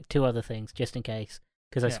knives, and like 2 other things just in case?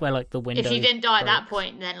 Because I Yeah. swear, like the window. if she didn't die at that breaks.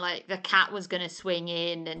 point, then like the cat was gonna swing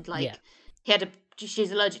in and like Yeah. he had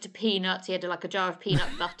she's allergic to peanuts. He had like a jar of peanut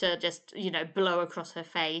butter just blow across her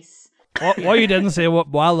face. What you didn't say,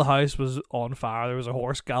 while the house was on fire, there was a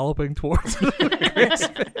horse galloping towards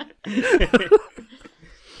it.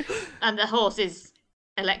 And the horse is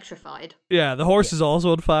electrified. Yeah, the horse is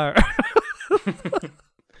also on fire.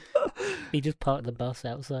 He just parked the bus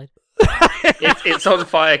outside. It's on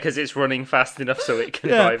fire because it's running fast enough so it can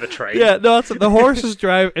Yeah. drive a train. Yeah, no, it's, the horse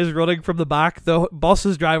is running from the back. The bus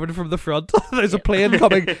is driving from the front. There's a plane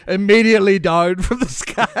coming immediately down from the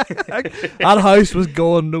sky. That house was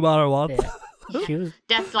going no matter what. Yeah. She was.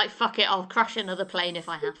 Death's like, fuck it, I'll crash another plane if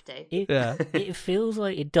I have to. Yeah,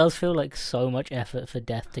 It does feel like so much effort for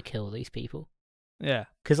Death to kill these people. yeah.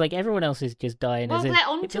 Because like everyone else is just dying. Well, as in, they're it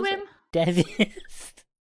onto feels him. Like Death is.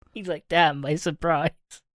 He's like, damn, my surprise.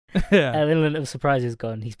 Yeah. Element of surprise is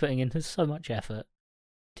gone. He's putting in so much effort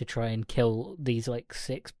to try and kill these like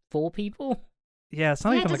 4 people. Yeah, it's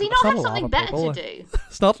not Yeah, even does like he it's not not have a lot something of better people. to do?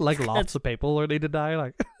 It's not like lots of people are need to die.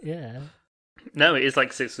 Like, Yeah. No, it is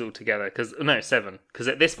like 6 altogether. 7. Because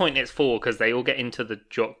at this point it's 4 because they all get into the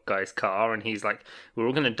jock guy's car and he's like, we're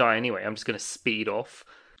all going to die anyway. I'm just going to speed off.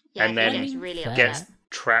 Yeah, And then he gets really Fair. upset. Gets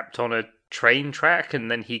trapped on a train track, and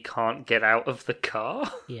then he can't get out of the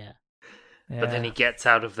car. Yeah. But then he gets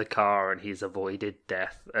out of the car and he's avoided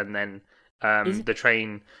death. And then the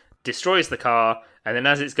train destroys the car, and then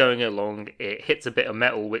as it's going along, it hits a bit of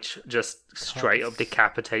metal, which just straight up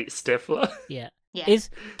decapitates Stifler. Yeah. Yeah.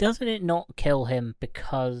 Doesn't it not kill him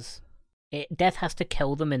because death has to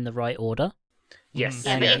kill them in the right order? Yes.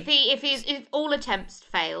 Yeah, but if all attempts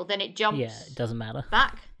fail, then it jumps. Yeah, it doesn't matter.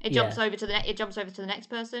 Back. It jumps over to the next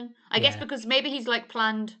person. I guess because maybe he's like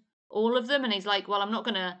planned all of them, and he's like, well, I'm not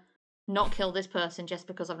gonna not kill this person just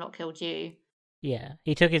because I've not killed you. Yeah,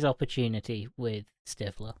 he took his opportunity with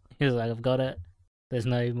Stifler. He was like, I've got it. There's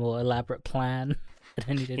no more elaborate plan. I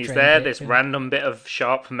don't need to He's train there, it. this random bit of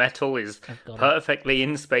sharp metal is perfectly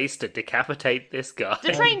in space to decapitate this guy.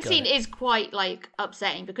 The train scene is quite, like,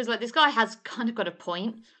 upsetting, because, like, this guy has kind of got a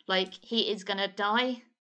point. Like, he is gonna die,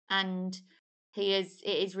 and it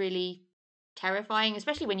is really terrifying,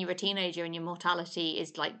 especially when you're a teenager and your mortality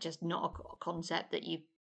is, like, just not a concept that you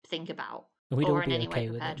think about We'd or all in be any okay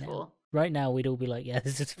way with prepared it now. for. Right now, we'd all be like, yeah,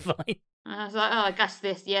 this is fine. I was like, oh, I guess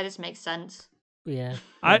this makes sense. Yeah.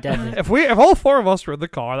 If all four of us were in the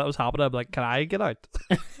car that was happening, I'd be like, can I get out?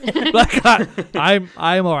 Like, I'm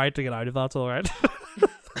alright to get out if that's alright.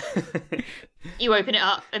 You open it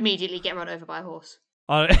up, immediately get run over by a horse.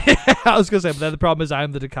 I was gonna say, but then the problem is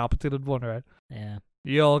I'm the decapitated one, right? Yeah.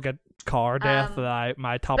 You all get car death, and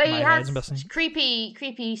my top of my head's missing.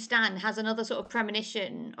 Creepy Stan has another sort of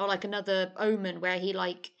premonition, or like another omen, where he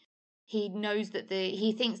knows that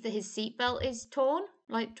he thinks that his seatbelt is torn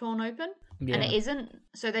open, and it isn't.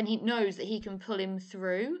 So then he knows that he can pull him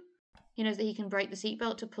through. He knows that he can break the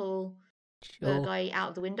seatbelt to pull the guy out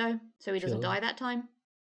of the window, so he doesn't die that time.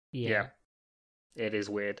 Yeah. It is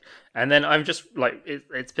weird. And then I'm just like,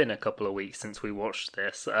 it's been a couple of weeks since we watched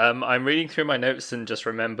this. I'm reading through my notes and just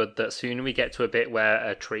remembered that soon we get to a bit where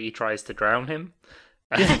a tree tries to drown him.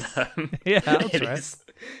 Yes. Yeah, that's right.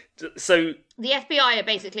 So the FBI are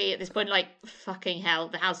basically at this point like, fucking hell,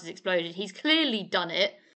 the house has exploded. He's clearly done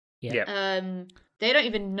it. Yeah. They don't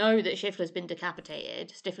even know that Stifler's been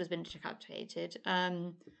decapitated.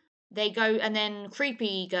 They go, and then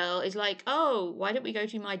creepy girl is like, "Oh, why don't we go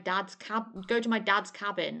to my dad's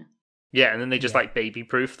cabin?" Yeah, and then they just like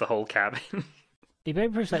baby-proof the whole cabin. They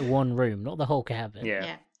baby-proof's like one room, not the whole cabin.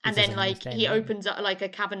 Yeah. And then like he opens up like a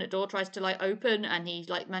cabinet door, tries to like open, and he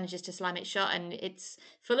like manages to slam it shut, and it's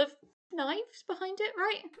full of knives behind it,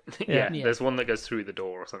 right? Yeah, there's one that goes through the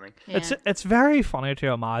door or something. Yeah. It's very funny to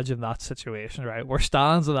imagine that situation, right? Where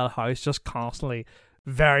Stan's in that house just constantly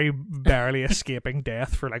very barely escaping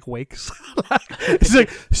death for like weeks. He's like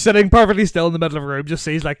sitting perfectly still in the middle of a room, just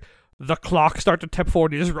sees like the clock start to tip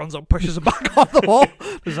forward, and he just runs up, pushes it back on the wall.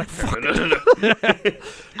 He's like, fuck.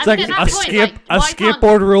 It's like a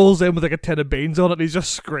skateboard rolls in with like a tin of beans on it, and he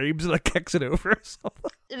just screams and like kicks it over or something.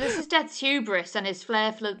 This is Death's hubris and his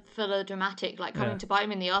flair for the dramatic, like coming to bite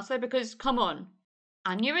him in the arse, though, because come on,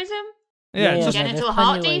 aneurysm? Yeah, get into a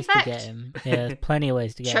heart defect? Yeah, there's plenty of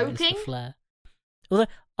ways to get him. It's Choking? the flair. Although,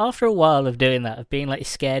 after a while of doing that, of being like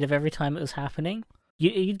scared of every time it was happening,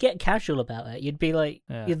 you'd get casual about it. You'd be like,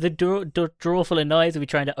 the drawer full of knives would be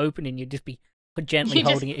trying to open, and you'd just be gently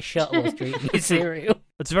holding it shut whilst you're eating your cereal.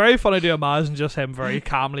 It's very funny to imagine just him very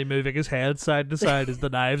calmly moving his head side to side as the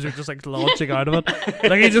knives are just like launching out of it.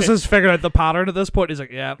 Like he just has figured out the pattern at this point. He's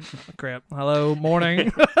like, yeah, great. Hello,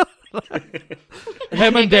 morning.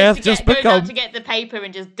 Him and Death just goes become out to get the paper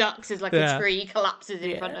and just ducks as like a tree collapses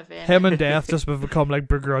in front of him. Him and Death just become like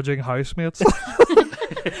begrudging housemates.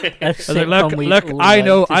 Like, look, I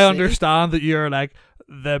know, I understand that you're like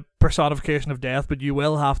the personification of death, but you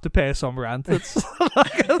will have to pay some rent. It's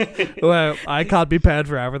well, I can't be paid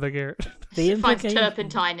for everything here. He finds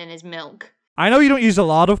turpentine in his milk. I know you don't use a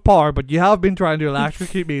lot of power, but you have been trying to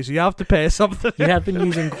electrocute me, so you have to pay something. You have been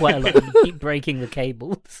using quite a lot. You keep breaking the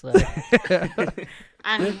cables. So.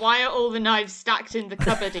 And why are all the knives stacked in the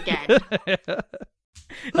cupboard again?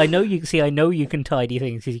 I know you can tidy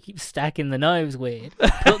things because you keep stacking the knives weird.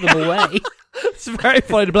 Put them away. It's very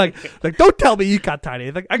funny to be like, don't tell me you can't tidy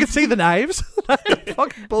anything. I can see the knives.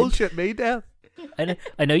 Fucking bullshit me, Death.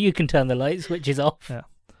 I know you can turn the light switches off. Yeah.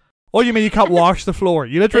 Oh, you mean you can't wash the floor?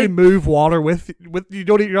 You literally move water with you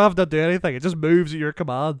don't have to do anything. It just moves at your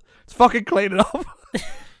command. It's fucking clean it up.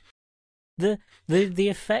 The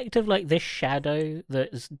effect of like this shadow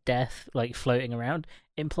that's Death like floating around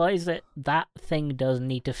implies that thing does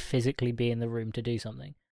need to physically be in the room to do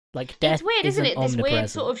something. Like Death, it's weird, isn't it? This weird omnipresent.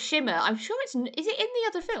 sort of shimmer. I'm sure is it in the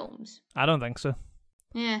other films? I don't think so.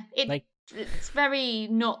 Yeah, it's very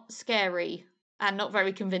not scary. And not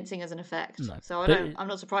very convincing as an effect. No, so I'm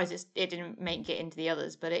not surprised it didn't make it into the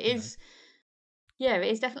others, but it is... Yeah,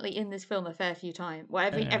 it is definitely in this film a fair few times.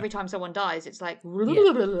 Well, every time someone dies, it's like...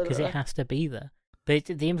 Because it has to be there. But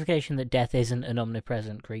the implication that death isn't an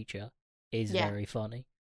omnipresent creature is very funny.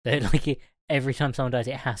 That every time someone dies,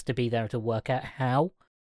 it has to be there to work out how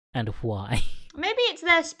and why. Maybe it's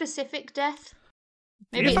their specific death.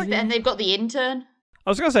 Maybe and they've got the intern.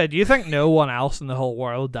 I was going to say, do you think no one else in the whole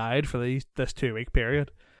world died for this 2-week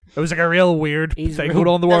period? It was like a real weird thing going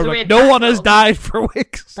on in the world. Like, no one has died for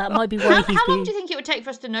weeks. That might be why How long do you think it would take for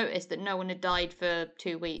us to notice that no one had died for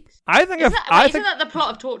 2 weeks? I think isn't that the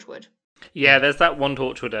plot of Torchwood? Yeah, there's that one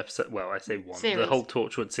Torchwood episode. Well, I say one. Series. The whole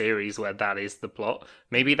Torchwood series where that is the plot.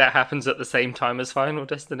 Maybe that happens at the same time as Final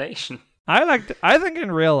Destination. I think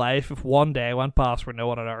in real life, if one day went past where no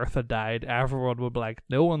one on Earth had died, everyone would be like,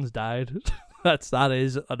 no one's died. That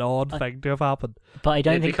is an odd thing to have happened. But I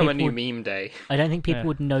don't It'd think become a new meme day. I don't think people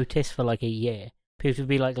would notice for like a year. People would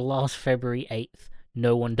be like, last February 8th,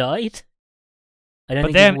 no one died. I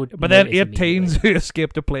don't think people would But then notice 8 teens who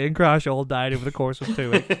escaped a plane crash all died over the course of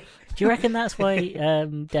 2 weeks. Do you reckon that's why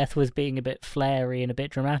Death was being a bit flary and a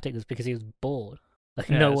bit dramatic? Was because he was bored?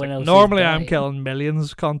 Like no one else. Normally I'm killing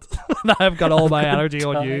millions, cunt. I've got all my energy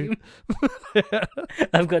on you.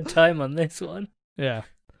 I've got time on this one. Yeah.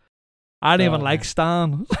 I don't even like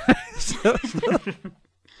Stan. So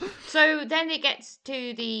then it gets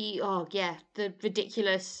to the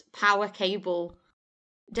ridiculous power cable.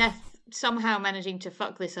 Death somehow managing to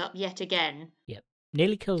fuck this up yet again. Yep.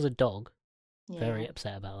 Nearly kills a dog. Yeah. Very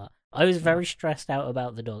upset about that. I was very stressed out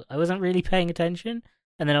about the dog. I wasn't really paying attention.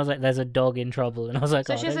 And then I was like, there's a dog in trouble. And I was like,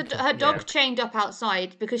 so she has her dog chained up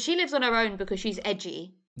outside because she lives on her own because she's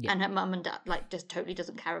edgy. Yeah. And her mum and dad just totally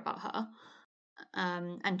doesn't care about her.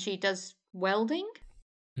 And she does welding.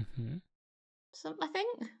 Mm-hmm. I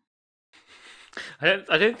think.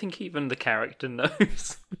 I don't think even the character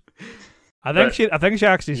knows. I think she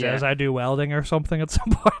actually says I do welding or something at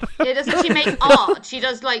some point. Yeah, doesn't she make art? She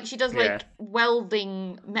does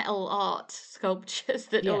welding metal art sculptures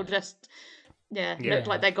that all just look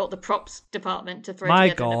like they got the props department to throw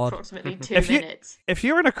together in approximately 2 minutes. If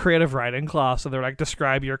you're in a creative writing class and they're like,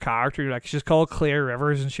 describe your character, you're like, she's called Claire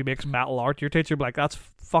Rivers and she makes metal art, your teacher would be like, that's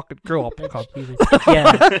fucking grow up. Like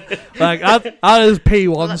that is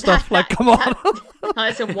P1 stuff. Come on.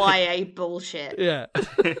 That's some YA bullshit. Yeah.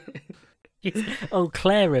 Oh,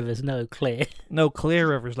 Claire Rivers, no, Clear. No, Claire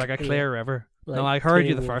Rivers, like a Claire River. Like no, I heard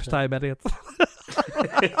you the first time, idiot.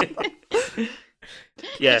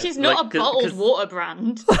 Yeah, she's not a bottled water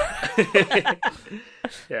brand.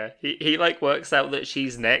 Yeah, he works out that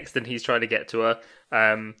she's next and he's trying to get to her.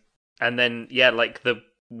 And then the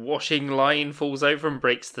washing line falls over and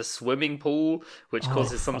breaks the swimming pool, which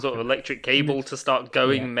causes some sort of electric cable to start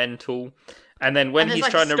going mental. And then when he's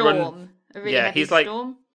trying to run, he's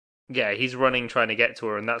storm. Yeah, he's running trying to get to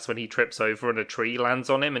her, and that's when he trips over and a tree lands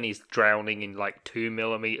on him and he's drowning in 2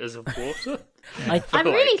 millimeters of water. I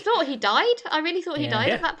really thought he died. I really thought he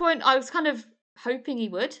died at that point. I was kind of hoping he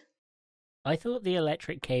would. I thought the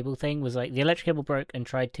electric cable thing was the electric cable broke and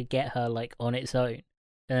tried to get her on its own.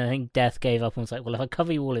 And I think Death gave up and was like, well, if I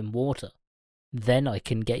cover you all in water, then I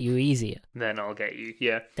can get you easier. Then I'll get you,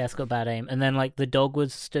 yeah. Death's got bad aim. And then the dog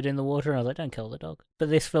was stood in the water and I was like, don't kill the dog. But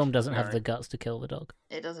this film doesn't have the guts to kill the dog.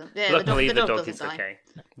 It doesn't. Yeah, luckily the dog is die. okay.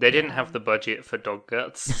 They didn't have the budget for dog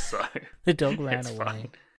guts, so the dog ran away. Fine.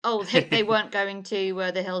 Oh, they weren't going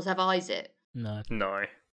to The Hills Have Eyes it? No.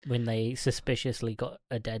 when they suspiciously got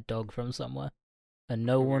a dead dog from somewhere, and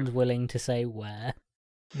no one's willing to say where.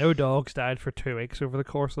 No dogs died for 2 weeks over the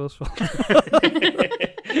course of this film.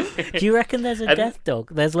 Do you reckon there's a death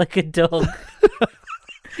dog? There's like a dog.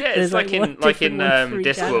 Yeah, it's like in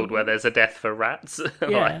Discworld where there's a death for rats.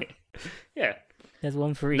 Yeah. Yeah. There's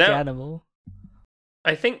one for each animal.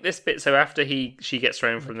 I think this bit, so after she gets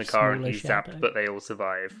thrown from the car and he's zapped, but they all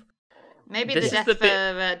survive. Maybe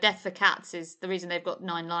the death for cats is the reason they've got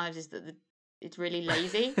 9 lives is that it's really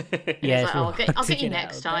lazy. Yeah, it's like, I'll get you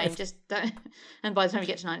next time. Just don't. And by the time you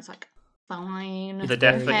get to 9, it's like, fine. The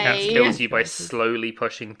death for cats kills you by slowly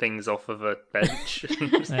pushing things off of a bench.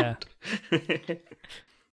 Yeah.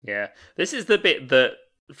 Yeah. This is the bit that,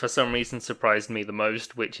 for some reason, surprised me the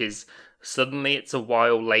most, which is suddenly it's a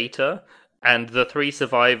while later, and the 3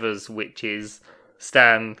 survivors, which is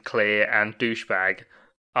Stan, Claire, and Douchebag,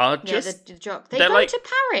 are just... They go to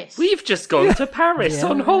Paris. We've just gone to Paris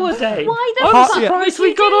on holiday. Why the I'm surprised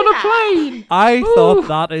we got on a plane. I thought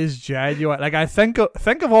that is genuine. I think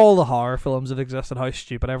of all the horror films that exist and how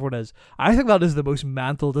stupid everyone is. I think that is the most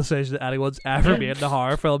mental decision that anyone's ever made in a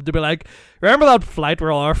horror film, to be like, remember that flight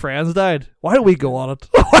where all our friends died? Why don't we go on it?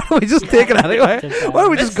 Why don't we just take it anyway? Why don't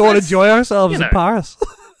we just go and enjoy ourselves in Paris?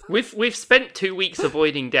 We've spent 2 weeks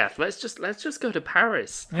avoiding death. Let's just go to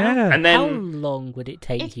Paris. Yeah. And How then long would it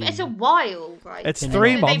take you? It's a while, right? It's In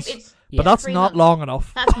 3 a- months, Yeah. but that's 3 not months. long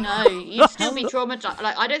enough. That's no. You'd still be traumatized.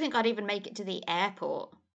 Like, I don't think I'd even make it to the airport.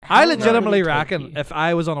 I How long legitimately would it take reckon you? if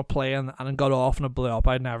I was on a plane and it got off and it blew up,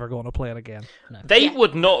 I'd never go on a plane again. they Yeah.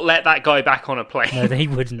 would not let that guy back on a plane. No, they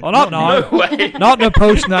wouldn't. Well, not now. No way. Not in a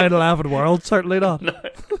post 9/11 world, certainly not.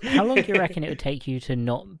 How long do you reckon it would take you to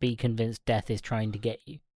not be convinced death is trying to get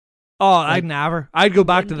you? Oh, I'd never. I'd go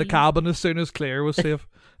back to the When you- cabin as soon as Claire was safe.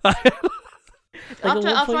 After at what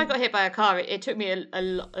I point- got hit by a car, it took me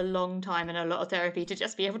a long time and a lot of therapy to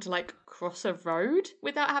just be able to like cross a road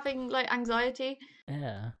without having like anxiety.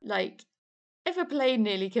 Yeah. Like, if a plane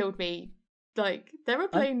nearly killed me, like there are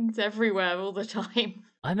planes everywhere all the time.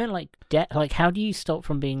 I meant like like how do you stop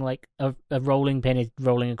from being like a rolling pin is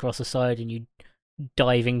rolling across the side and you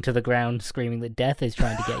diving to the ground screaming that death is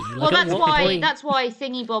trying to get you? Well, Like, at that's what why point-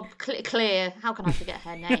 Thingy Bob Clear. How can I forget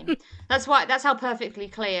her name? That's how perfectly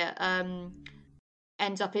Clear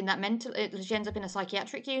ends up in that mental. She ends up in a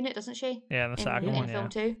psychiatric unit, doesn't she? Yeah, in the second in one, film yeah.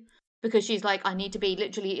 two, because she's like, I need to be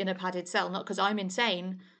literally in a padded cell, not because I'm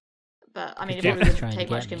insane. But I mean, it Death probably is trying wouldn't to take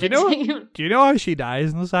much get me. convincing. Do you know how she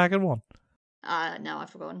dies in the second one? No, I've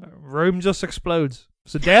forgotten. Room just explodes.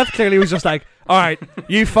 So Death clearly was just like, all right,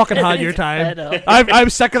 you fucking had your time. Fed up. I'm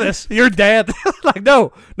sick of this. You're dead. Like,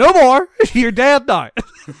 no more. You're dead now.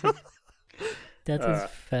 Death is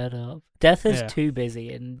fed up. Death is Yeah. too busy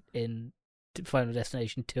in Final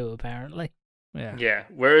Destination 2, apparently. Yeah. Yeah.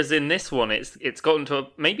 Whereas in this one, it's gotten to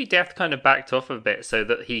maybe Death kind of backed off a bit so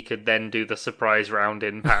that he could then do the surprise round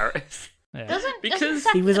in Paris. Yeah. Doesn't Because doesn't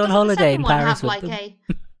the he was on doesn't the holiday second in one Paris have with like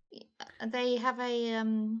them. they have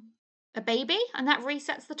a baby, and that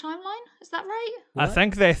resets the timeline. Is that right? I What?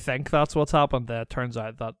 think they think that's what's happened. It turns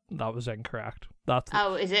out that was incorrect.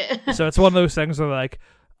 Oh, is it? So it's one of those things where like,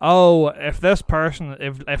 oh, if this person,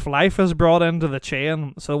 if life is brought into the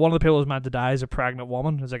chain, so one of the people who's meant to die is a pregnant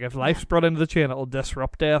woman. It's like if life's brought into the chain, it'll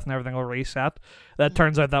disrupt death and everything will reset. That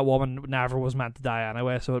turns out that woman never was meant to die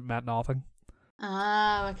anyway, so it meant nothing.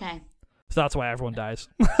 Oh, okay. So that's why everyone dies.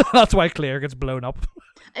 That's why Claire gets blown up.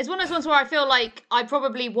 It's one of those ones where I feel like I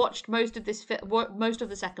probably watched most of the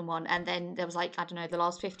second one, and then there was like, I don't know, the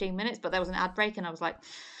last 15 minutes, but there was an ad break, and I was like,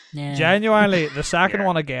 Yeah. Genuinely, the second Yeah.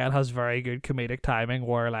 one again has very good comedic timing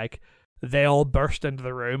where like they all burst into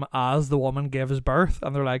the room as the woman gives birth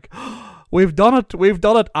and they're like, we've done it,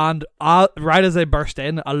 and right as they burst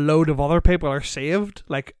in, a load of other people are saved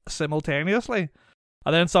like simultaneously,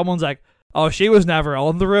 and then someone's like, oh, she was never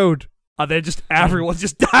on the road, and then just everyone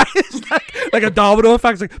just dies like a domino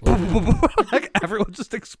effect. It's like, boom, boom, boom, boom. Like everyone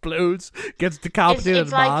just explodes, gets decapitated.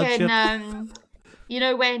 it's like shit. in you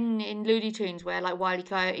know when in Looney Tunes where like Wile E.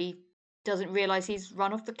 Coyote doesn't realize he's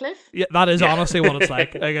run off the cliff. Yeah, that is honestly what it's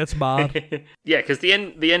like. Like it's mad. Yeah, because the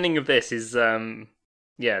ending of this is they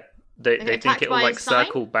get think attacked it'll by a like sign?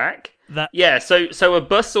 circle back. That Yeah, so a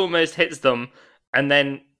bus almost hits them, and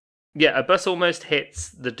then a bus almost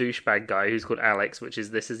hits the douchebag guy who's called Alex,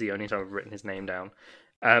 this is the only time I've written his name down.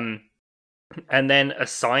 And then a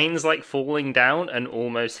sign's like falling down and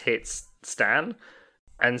almost hits Stan,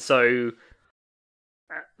 and so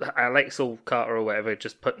Alex or Carter or whatever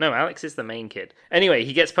Alex is the main kid. Anyway,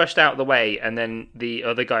 he gets pushed out of the way, and then the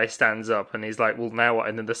other guy stands up and he's like, well, now what?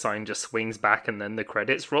 And then the sign just swings back and then the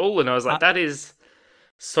credits roll, and I was like, that is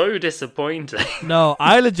so disappointing. No,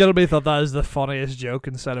 I legitimately thought that was the funniest joke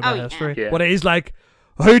in cinema Oh, yeah. history. Yeah. When he's like,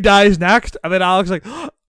 who dies next? And then Alex like,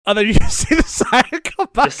 and then you just see the sign come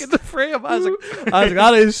back Just- into frame. I was like,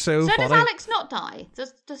 that is so So funny. does Alex not die?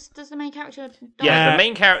 Does the main character die?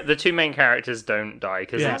 Yeah, the two main characters don't die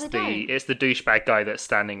because Yeah. it's They don't. it's the douchebag guy that's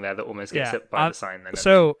standing there that almost gets Yeah, hit by and the sign. Then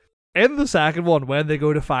So in the second one, when they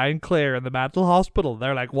go to find Claire in the mental hospital,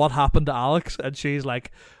 they're like, what happened to Alex? And she's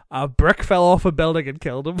like, a brick fell off a building and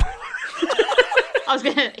killed him.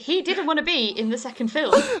 He didn't want to be in the second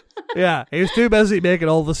film. Yeah, he was too busy making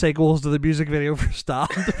all the sequels to the music video for Stan.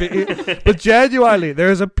 But genuinely,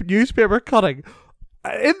 there's a newspaper cutting.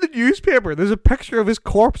 In the newspaper, there's a picture of his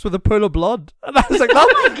corpse with a pool of blood. And I was like,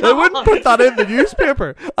 they wouldn't put that in the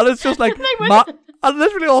newspaper. And it's just like, They wouldn't. and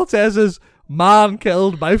literally all it says is, man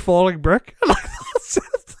killed by falling brick. And like, that's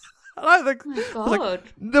it. And I think, Oh I was like, God.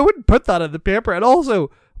 they wouldn't put that in the paper. And also,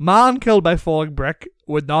 man killed by falling brick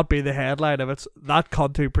would not be the headline if it's that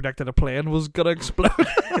cunt who predicted a plane was going to explode.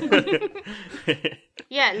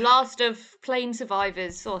 Yeah, last of plane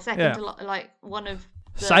survivors, or second Yeah. to like one of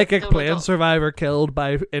the Psychic still plane adult- survivor killed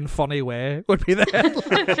by in funny way would be the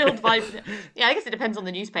headline. filled by. Yeah, I guess it depends on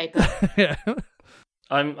the newspaper. Yeah.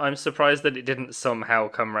 I'm surprised that it didn't somehow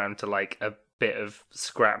come around to like a bit of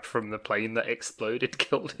scrap from the plane that exploded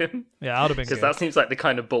killed him. Yeah, that would have been Because good. that seems like the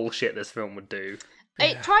kind of bullshit this film would do.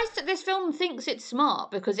 This film thinks it's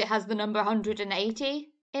smart because it has the number 180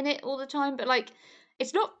 in it all the time, but like,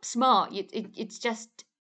 it's not smart. It's just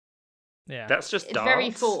Yeah, That's just it's darts. very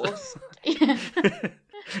forced. Yeah.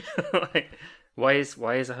 Like, why is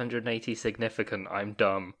 180 significant? I'm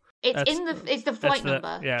dumb. It's the flight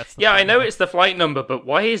number. Yeah, it's the Yeah, I flight know number. it's the flight number, but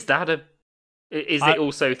why is that Is it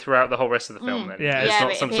also throughout the whole rest of the film then? Yeah, it's Yeah,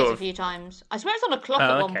 not it some appears sort a of. few times. I swear it's on a clock Oh,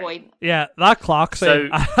 at one okay. point. Yeah, that clock So-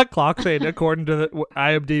 scene, according to the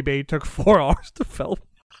IMDb, took 4 hours to film.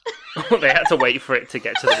 They had to wait for it to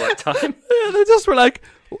get to the right time. Yeah, they just were like,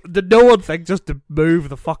 did no one think just to move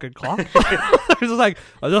the fucking clock? They're just like,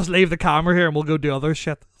 I'll just leave the camera here and we'll go do other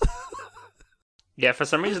shit. Yeah, for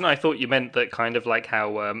some reason I thought you meant that kind of like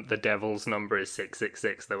how the devil's number is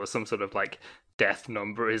 666. There was some sort of like death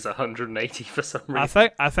number is 180 for some reason.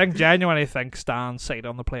 I think genuinely think Stan's seat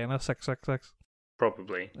on the plane is 666.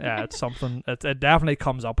 Probably. Yeah, it's something. It definitely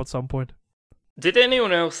comes up at some point. Did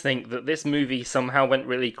anyone else think that this movie somehow went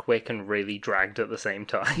really quick and really dragged at the same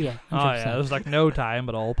time? Yeah. 100%. Oh yeah, there's like no time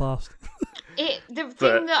at all passed. The But-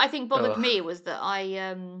 thing that I think bothered ugh. me was that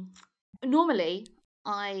I normally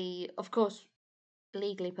I of course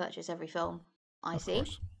legally purchase every film I Of see.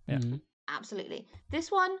 course. Yeah. Mhm. Absolutely. This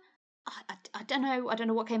one, I don't know. I don't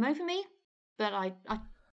know what came over me, but I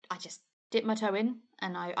just dipped my toe in,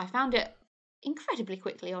 and I found it incredibly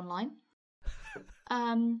quickly online.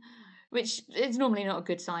 Which is normally not a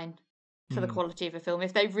good sign for the quality of a film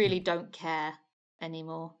if they really don't care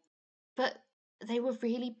anymore. But they were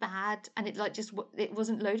really bad, and it it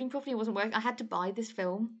wasn't loading properly. It wasn't working. I had to buy this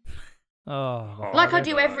film, Oh, like I no.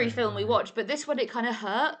 do every film we watch. But this one, it kind of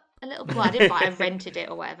hurt a little bit. Well, I didn't buy it. I rented it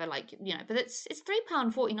or whatever. Like, you know, but it's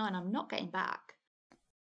 £3.49. I'm not getting back.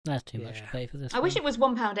 That's too much to Yeah. pay for this. I wish one. it was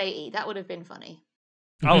 £1.80. That would have been funny.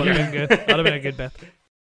 that would have been good. That'd have been a good bit.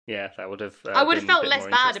 Yeah, that would have. I would have been a felt bit less more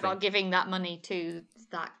bad interesting. about giving that money to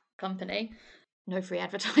that company. No free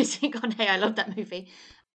advertising on Hey, I love that movie.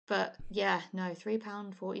 But yeah, no,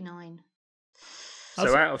 £3.49.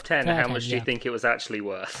 So out of 10, how 10, much do you yeah. think it was actually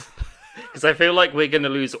worth? Because I feel like we're going to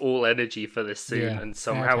lose all energy for this soon Yeah, and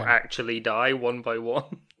somehow 10. actually die one by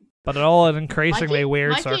one. But in all in increasingly Mikey?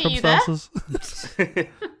 weird Mikey, are you there? circumstances.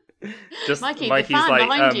 Just Mikey, Mikey's the fan like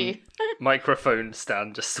behind you. microphone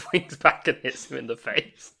stand just swings back and hits him in the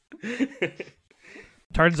face.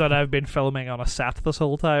 Turns out I've been filming on a set this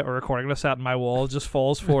whole time, or recording on a set, and my wall just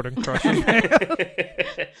falls forward and crushes me.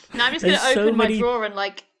 Now I'm just going There's to so open my many- drawer and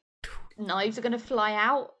like knives are going to fly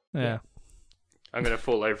out. Yeah. I'm going to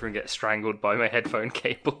fall over and get strangled by my headphone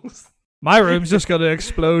cables. My room's just going to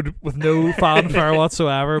explode with no fanfare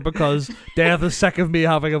whatsoever because death is sick of me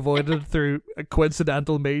having avoided through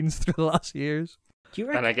coincidental means through the last years. Do you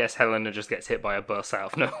And reckon? I guess Helena just gets hit by a bus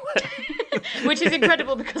out of nowhere. Which is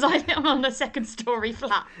incredible because I'm on a second story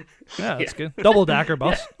flat. Yeah, that's Yeah. good. Double-decker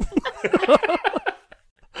bus.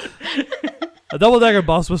 A double-decker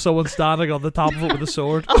bus with someone standing on the top of it with a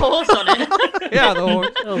sword. A horse on it. Yeah, the horse.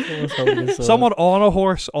 Oh, horse holding a sword. Someone on a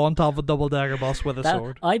horse on top of a double-decker bus with a That-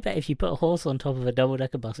 sword. I bet if you put a horse on top of a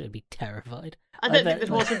double-decker bus, it would be terrified. I don't bet think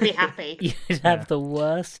the horse would be happy. You'd have the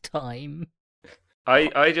worst time.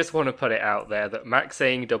 I just want to put it out there that Max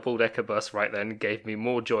saying double-decker bus right then gave me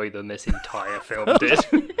more joy than this entire film did.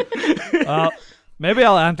 Maybe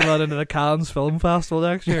I'll enter that into the Cannes Film Festival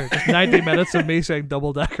next year. Just 90 minutes of me saying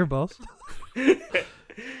double-decker bus.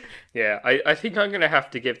 Yeah, I think I'm going to have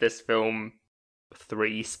to give this film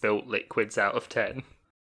 3 spilt liquids out of 10.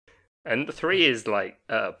 And 3 is like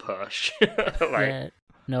a push. Like, Yeah.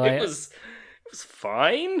 No, it was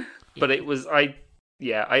fine, but it was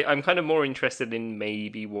I'm kind of more interested in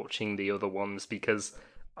maybe watching the other ones because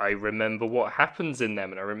I remember what happens in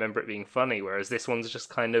them and I remember it being funny, whereas this one's just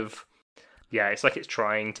kind of it's like it's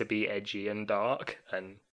trying to be edgy and dark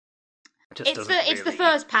and it just doesn't It's the really-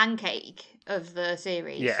 first pancake of the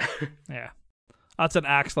series. Yeah. Yeah, that's an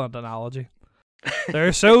excellent analogy. There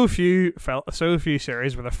are so few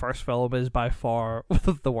series where the first film is by far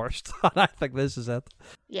the worst, and I think this is it.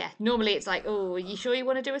 Yeah. Normally it's like, oh, are you sure you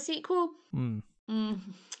want to do a sequel? Mm. Mm.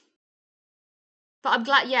 But I'm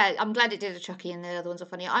glad. Yeah, I'm glad it did a Chucky, and the other ones are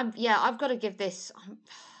funny. I've got to give this.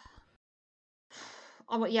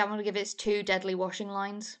 I'm going to give it 2 deadly washing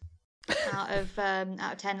lines out of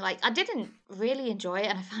 10. Like, I didn't really enjoy it,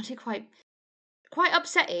 and I found it quite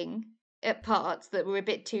upsetting at parts that were a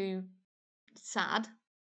bit too sad.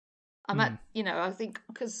 I think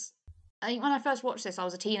because when I first watched this, I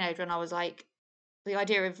was a teenager, and I was like, the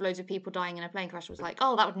idea of loads of people dying in a plane crash was like,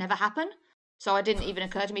 oh, that would never happen. So it didn't even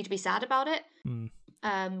occur to me to be sad about it. Mm.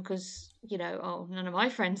 because none of my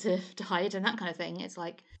friends have died and that kind of thing. It's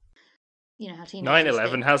like, how teenagers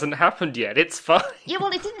 9/11 think. hasn't happened yet. It's fine. Yeah,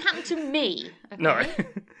 well, it didn't happen to me. Okay? No.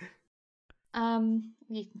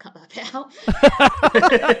 You can cut that bit out.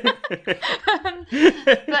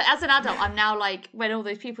 But as an adult, I'm now like, when all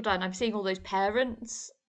those people die, and I'm seeing all those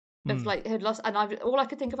parents of like who'd lost, and all I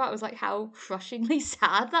could think about was like how crushingly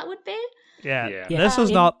sad that would be. Yeah. This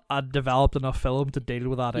is not a developed enough film to deal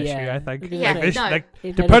with that issue, I think. Yeah,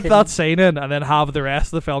 to put that scene in and then have the rest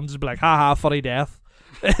of the film just be like, haha, funny death.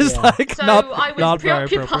 It's like so not, I was not very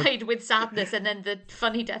preoccupied with sadness, and then the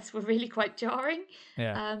funny deaths were really quite jarring.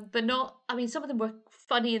 Yeah. But not. I mean, some of them were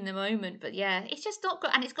funny in the moment, but yeah, it's just not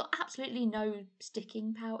good, and it's got absolutely no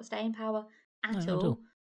staying power at all.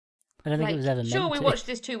 I don't think it was ever meant Sure, we to. watched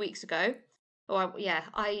this 2 weeks ago.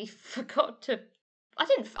 I forgot to.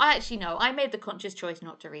 I actually know. I made the conscious choice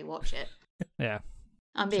not to rewatch it. Yeah.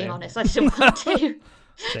 I'm being Same. honest. I didn't want to.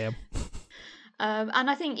 Same. And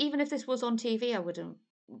I think even if this was on TV, I wouldn't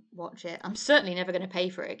watch it. I'm certainly never going to pay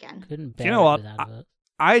for it again. Couldn't Do bear you know what? it with adverts.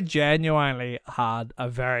 I genuinely had a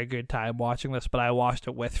very good time watching this, but I watched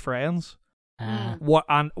it with friends.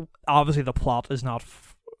 And obviously the plot is not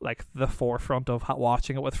like the forefront of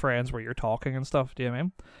watching it with friends where you're talking and stuff. Do you know what I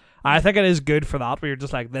mean? I think it is good for that, where you're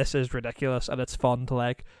just like, this is ridiculous, and it's fun to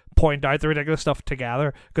like point out the ridiculous stuff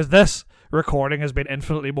together. Because this recording has been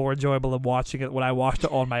infinitely more enjoyable than watching it when I watched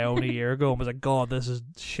it on my own a year ago and was like, God, this is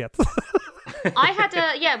shit. I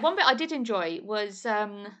had one bit I did enjoy was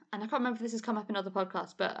and I can't remember if this has come up in other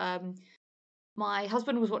podcasts, but my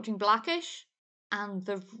husband was watching Blackish, and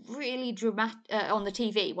the really dramatic on the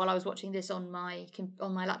TV while I was watching this on my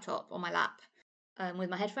laptop on my lap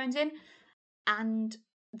with my headphones in, and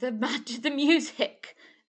the music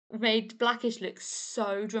made Blackish look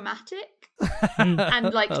so dramatic and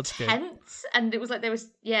like tense, good. and it was like there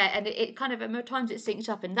was and it kind of at times it synced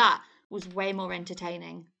up, and that was way more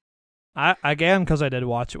entertaining. Again, because I did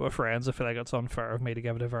watch it with friends, I feel like it's unfair of me to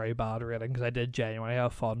give it a very bad rating, because I did genuinely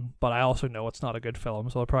have fun, but I also know it's not a good film,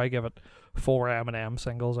 so I'll probably give it 4 M&M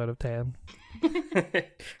singles out of 10.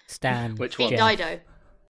 Stan. Which Feet one? Dido.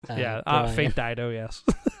 Faint Dido, yes.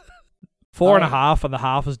 4.5, and the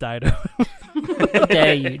half is Dido. How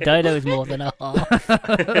dare you? Dido is more than a half.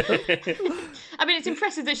 I mean, it's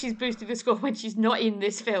impressive that she's boosted the score when she's not in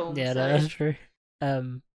this film. Yeah, so. no, that's true.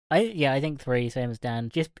 I think 3, same as Dan.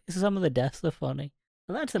 Just because some of the deaths are funny.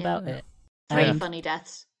 But that's about it. 3 funny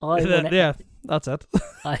deaths. That's it.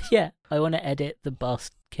 I want to edit the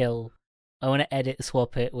bust kill. I want to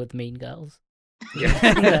swap it with Mean Girls. Yeah.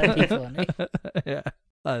 That'd be funny. Yeah,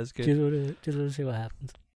 that is good. Just want to see what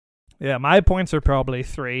happens. Yeah, my points are probably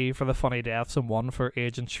 3 for the funny deaths and 1 for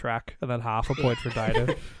Agent Shrek, and then half a point for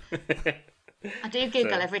Dido. I do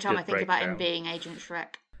giggle every time I think about him breakdown. being Agent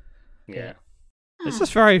Shrek. Yeah. It's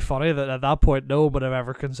just very funny that at that point no one would have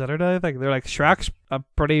ever considered anything. They're like, Shrek's a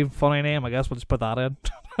pretty funny name, I guess we'll just put that in.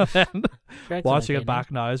 Shrek's Watching okay it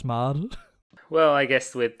back now is mad. Well, I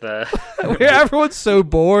guess with Everyone's so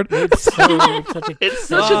bored. It's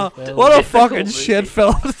such a film. What a difficult fucking movie. shit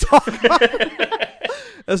film to talk about.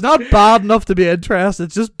 It's not bad enough to be interested,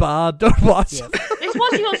 it's just bad. Don't watch it. This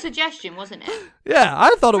was your suggestion, wasn't it? Yeah,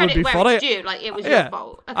 I thought it would be Credit funny. where it's due, like it was your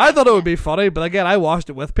fault. Okay, I thought it would be funny, but again, I watched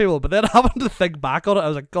it with people. But then having to think back on it, I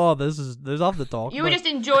was like, God, there's nothing to talk You were about. just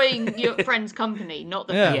enjoying your friend's company, not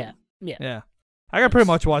the Yeah. film. Yeah. I could pretty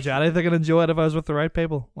much watch anything and enjoy it if I was with the right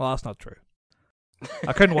people. Well, that's not true.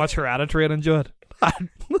 I couldn't watch Hereditary and enjoy it.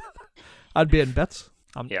 I'd be in bits.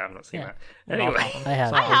 Yeah, I've not seen Yeah. that. Anyway, I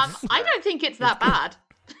have. I have. I don't think it's that bad.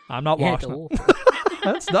 I'm not Yeah, it's watching it. awful.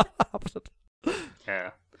 That's not happening.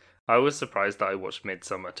 yeah. I was surprised that I watched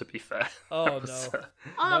Midsummer, to be fair. Oh, That was, no.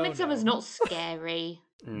 Oh, Midsummer's not scary.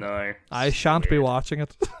 No. I it's shan't be weird. watching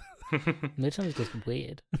it. Midsummer's just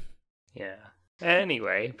weird. Yeah.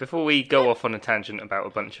 Anyway, before we go off on a tangent about a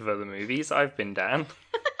bunch of other movies, I've been Dan.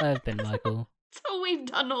 I've been Michael. That's all we've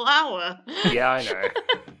done all hour. Yeah, I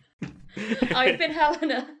know. I've been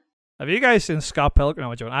Helena. Have you guys seen Scott Pilgrim?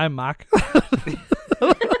 No, Joan. I'm Mack.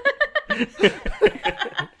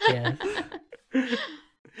 Yeah.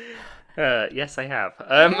 Yes, I have.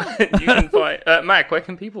 You can find Mac. Where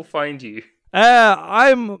can people find you?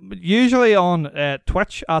 I'm usually on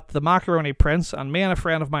Twitch at the Macaroni Prince, and me and a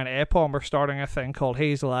friend of mine, Apom, are starting a thing called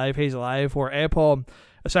He's Alive, where Apom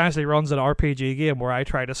essentially runs an RPG game where I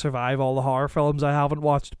try to survive all the horror films I haven't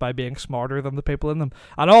watched by being smarter than the people in them.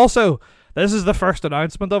 And also, this is the first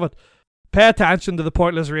announcement of it. Pay attention to the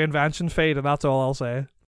Pointless Reinvention feed, and that's all I'll say.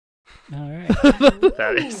 Alright.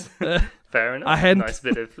 That is fair enough. A hint. Nice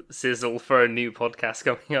bit of sizzle for a new podcast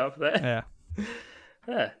coming up there.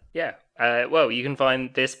 Yeah. Yeah. Well, you can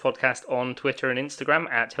find this podcast on Twitter and Instagram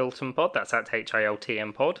at HiltonPod. That's at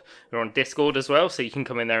HILTM Pod. We're on Discord as well, so you can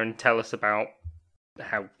come in there and tell us about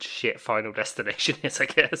how shit Final Destination is, I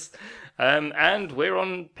guess. And we're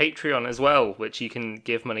on Patreon as well, which you can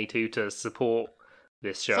give money to support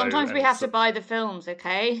this show. Sometimes we have to buy the films,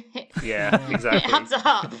 okay? Yeah, exactly. It adds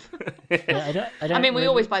up. Yeah, I we really,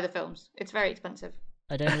 always buy the films. It's very expensive.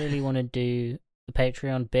 I don't really want to do a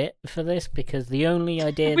Patreon bit for this because the only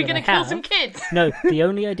idea We're that gonna I kill have... some kids. No, the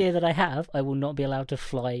only idea that I have, I will not be allowed to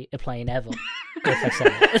fly a plane ever if I say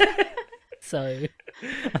it. So,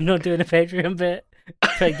 I'm not doing a Patreon bit.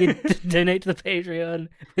 If I could donate to the Patreon,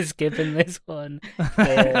 we're skipping this one for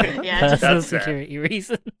personal security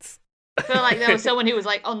reasons. I feel like there was someone who was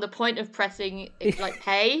like on the point of pressing like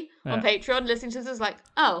pay on Patreon, listening to this, like,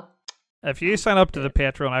 oh. If you sign up to the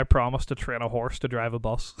Patreon, I promise to train a horse to drive a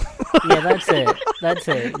bus. Yeah, that's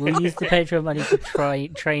it. We'll use the Patreon money to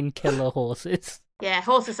train killer horses. Yeah,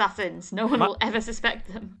 horse assassins. No one will ever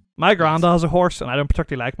suspect them. My granda has a horse, and I don't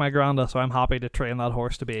particularly like my granda, so I'm happy to train that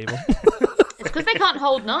horse to be able. It's because they can't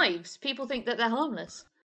hold knives. People think that they're harmless.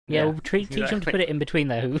 Yeah, we'll teach them to put it in between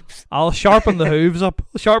their hooves. I'll sharpen the hooves up.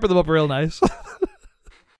 Sharpen them up real nice.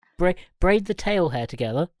 Braid the tail hair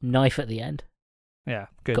together, knife at the end. Yeah,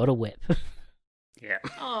 good. Got a whip. Yeah.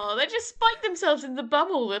 Oh, they just spike themselves in the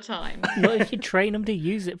bum all the time. Not if you train them to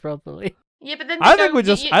use it properly. Yeah, but then I think we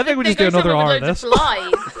just do another hour of this.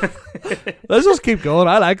 Let's just keep going.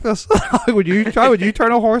 I like this. Would you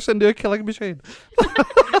turn a horse into a killing machine?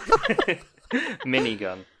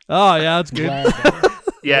 Minigun. Oh yeah, that's good.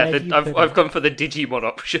 Yeah, I've gone for the Digimon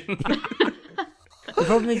option. The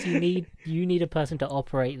problem is you need a person to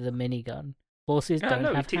operate the minigun. Horses don't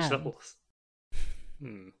have teach hands. the horse.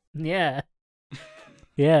 Yeah.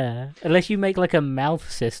 Yeah. Unless you make like a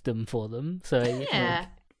mouth system for them. So yeah.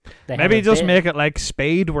 Maybe just make it like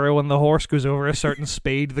Speed, where when the horse goes over a certain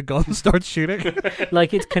speed, the gun starts shooting.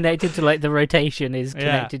 Like it's connected to like the rotation is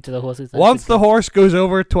connected to the horse's. Once the horse goes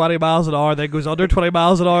over 20 miles an hour, then goes under 20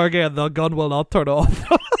 miles an hour again, the gun will not turn off.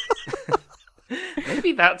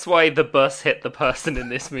 Maybe that's why the bus hit the person in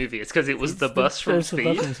this movie. It's because it was the bus from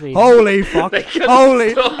Speed. Holy fuck!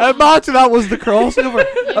 Imagine that was the crossover.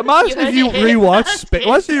 Imagine if you rewatch Speed.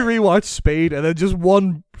 Imagine you rewatch Speed, and then just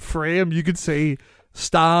one frame you could see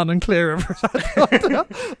Stan and Clear Rivers.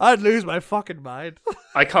 I'd lose my fucking mind.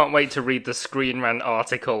 I can't wait to read the Screen Rant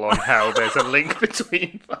article on how there's a link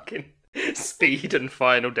between fucking Speed and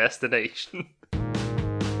Final Destination.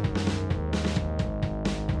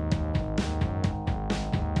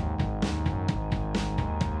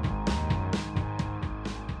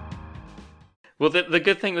 Well, the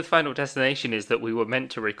good thing with Final Destination is that we were meant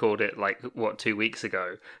to record it, 2 weeks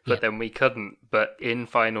ago, but then we couldn't. But in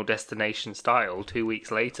Final Destination style, 2 weeks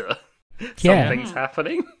later, something's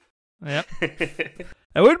happening. Yep. It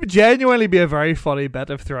would genuinely be a very funny bit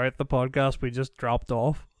if throughout the podcast we just dropped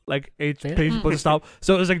off. Like, each people would stop.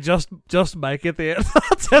 So it was like just Mike at the end.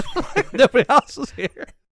 That's it. Nobody else is here.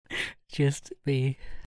 Just me.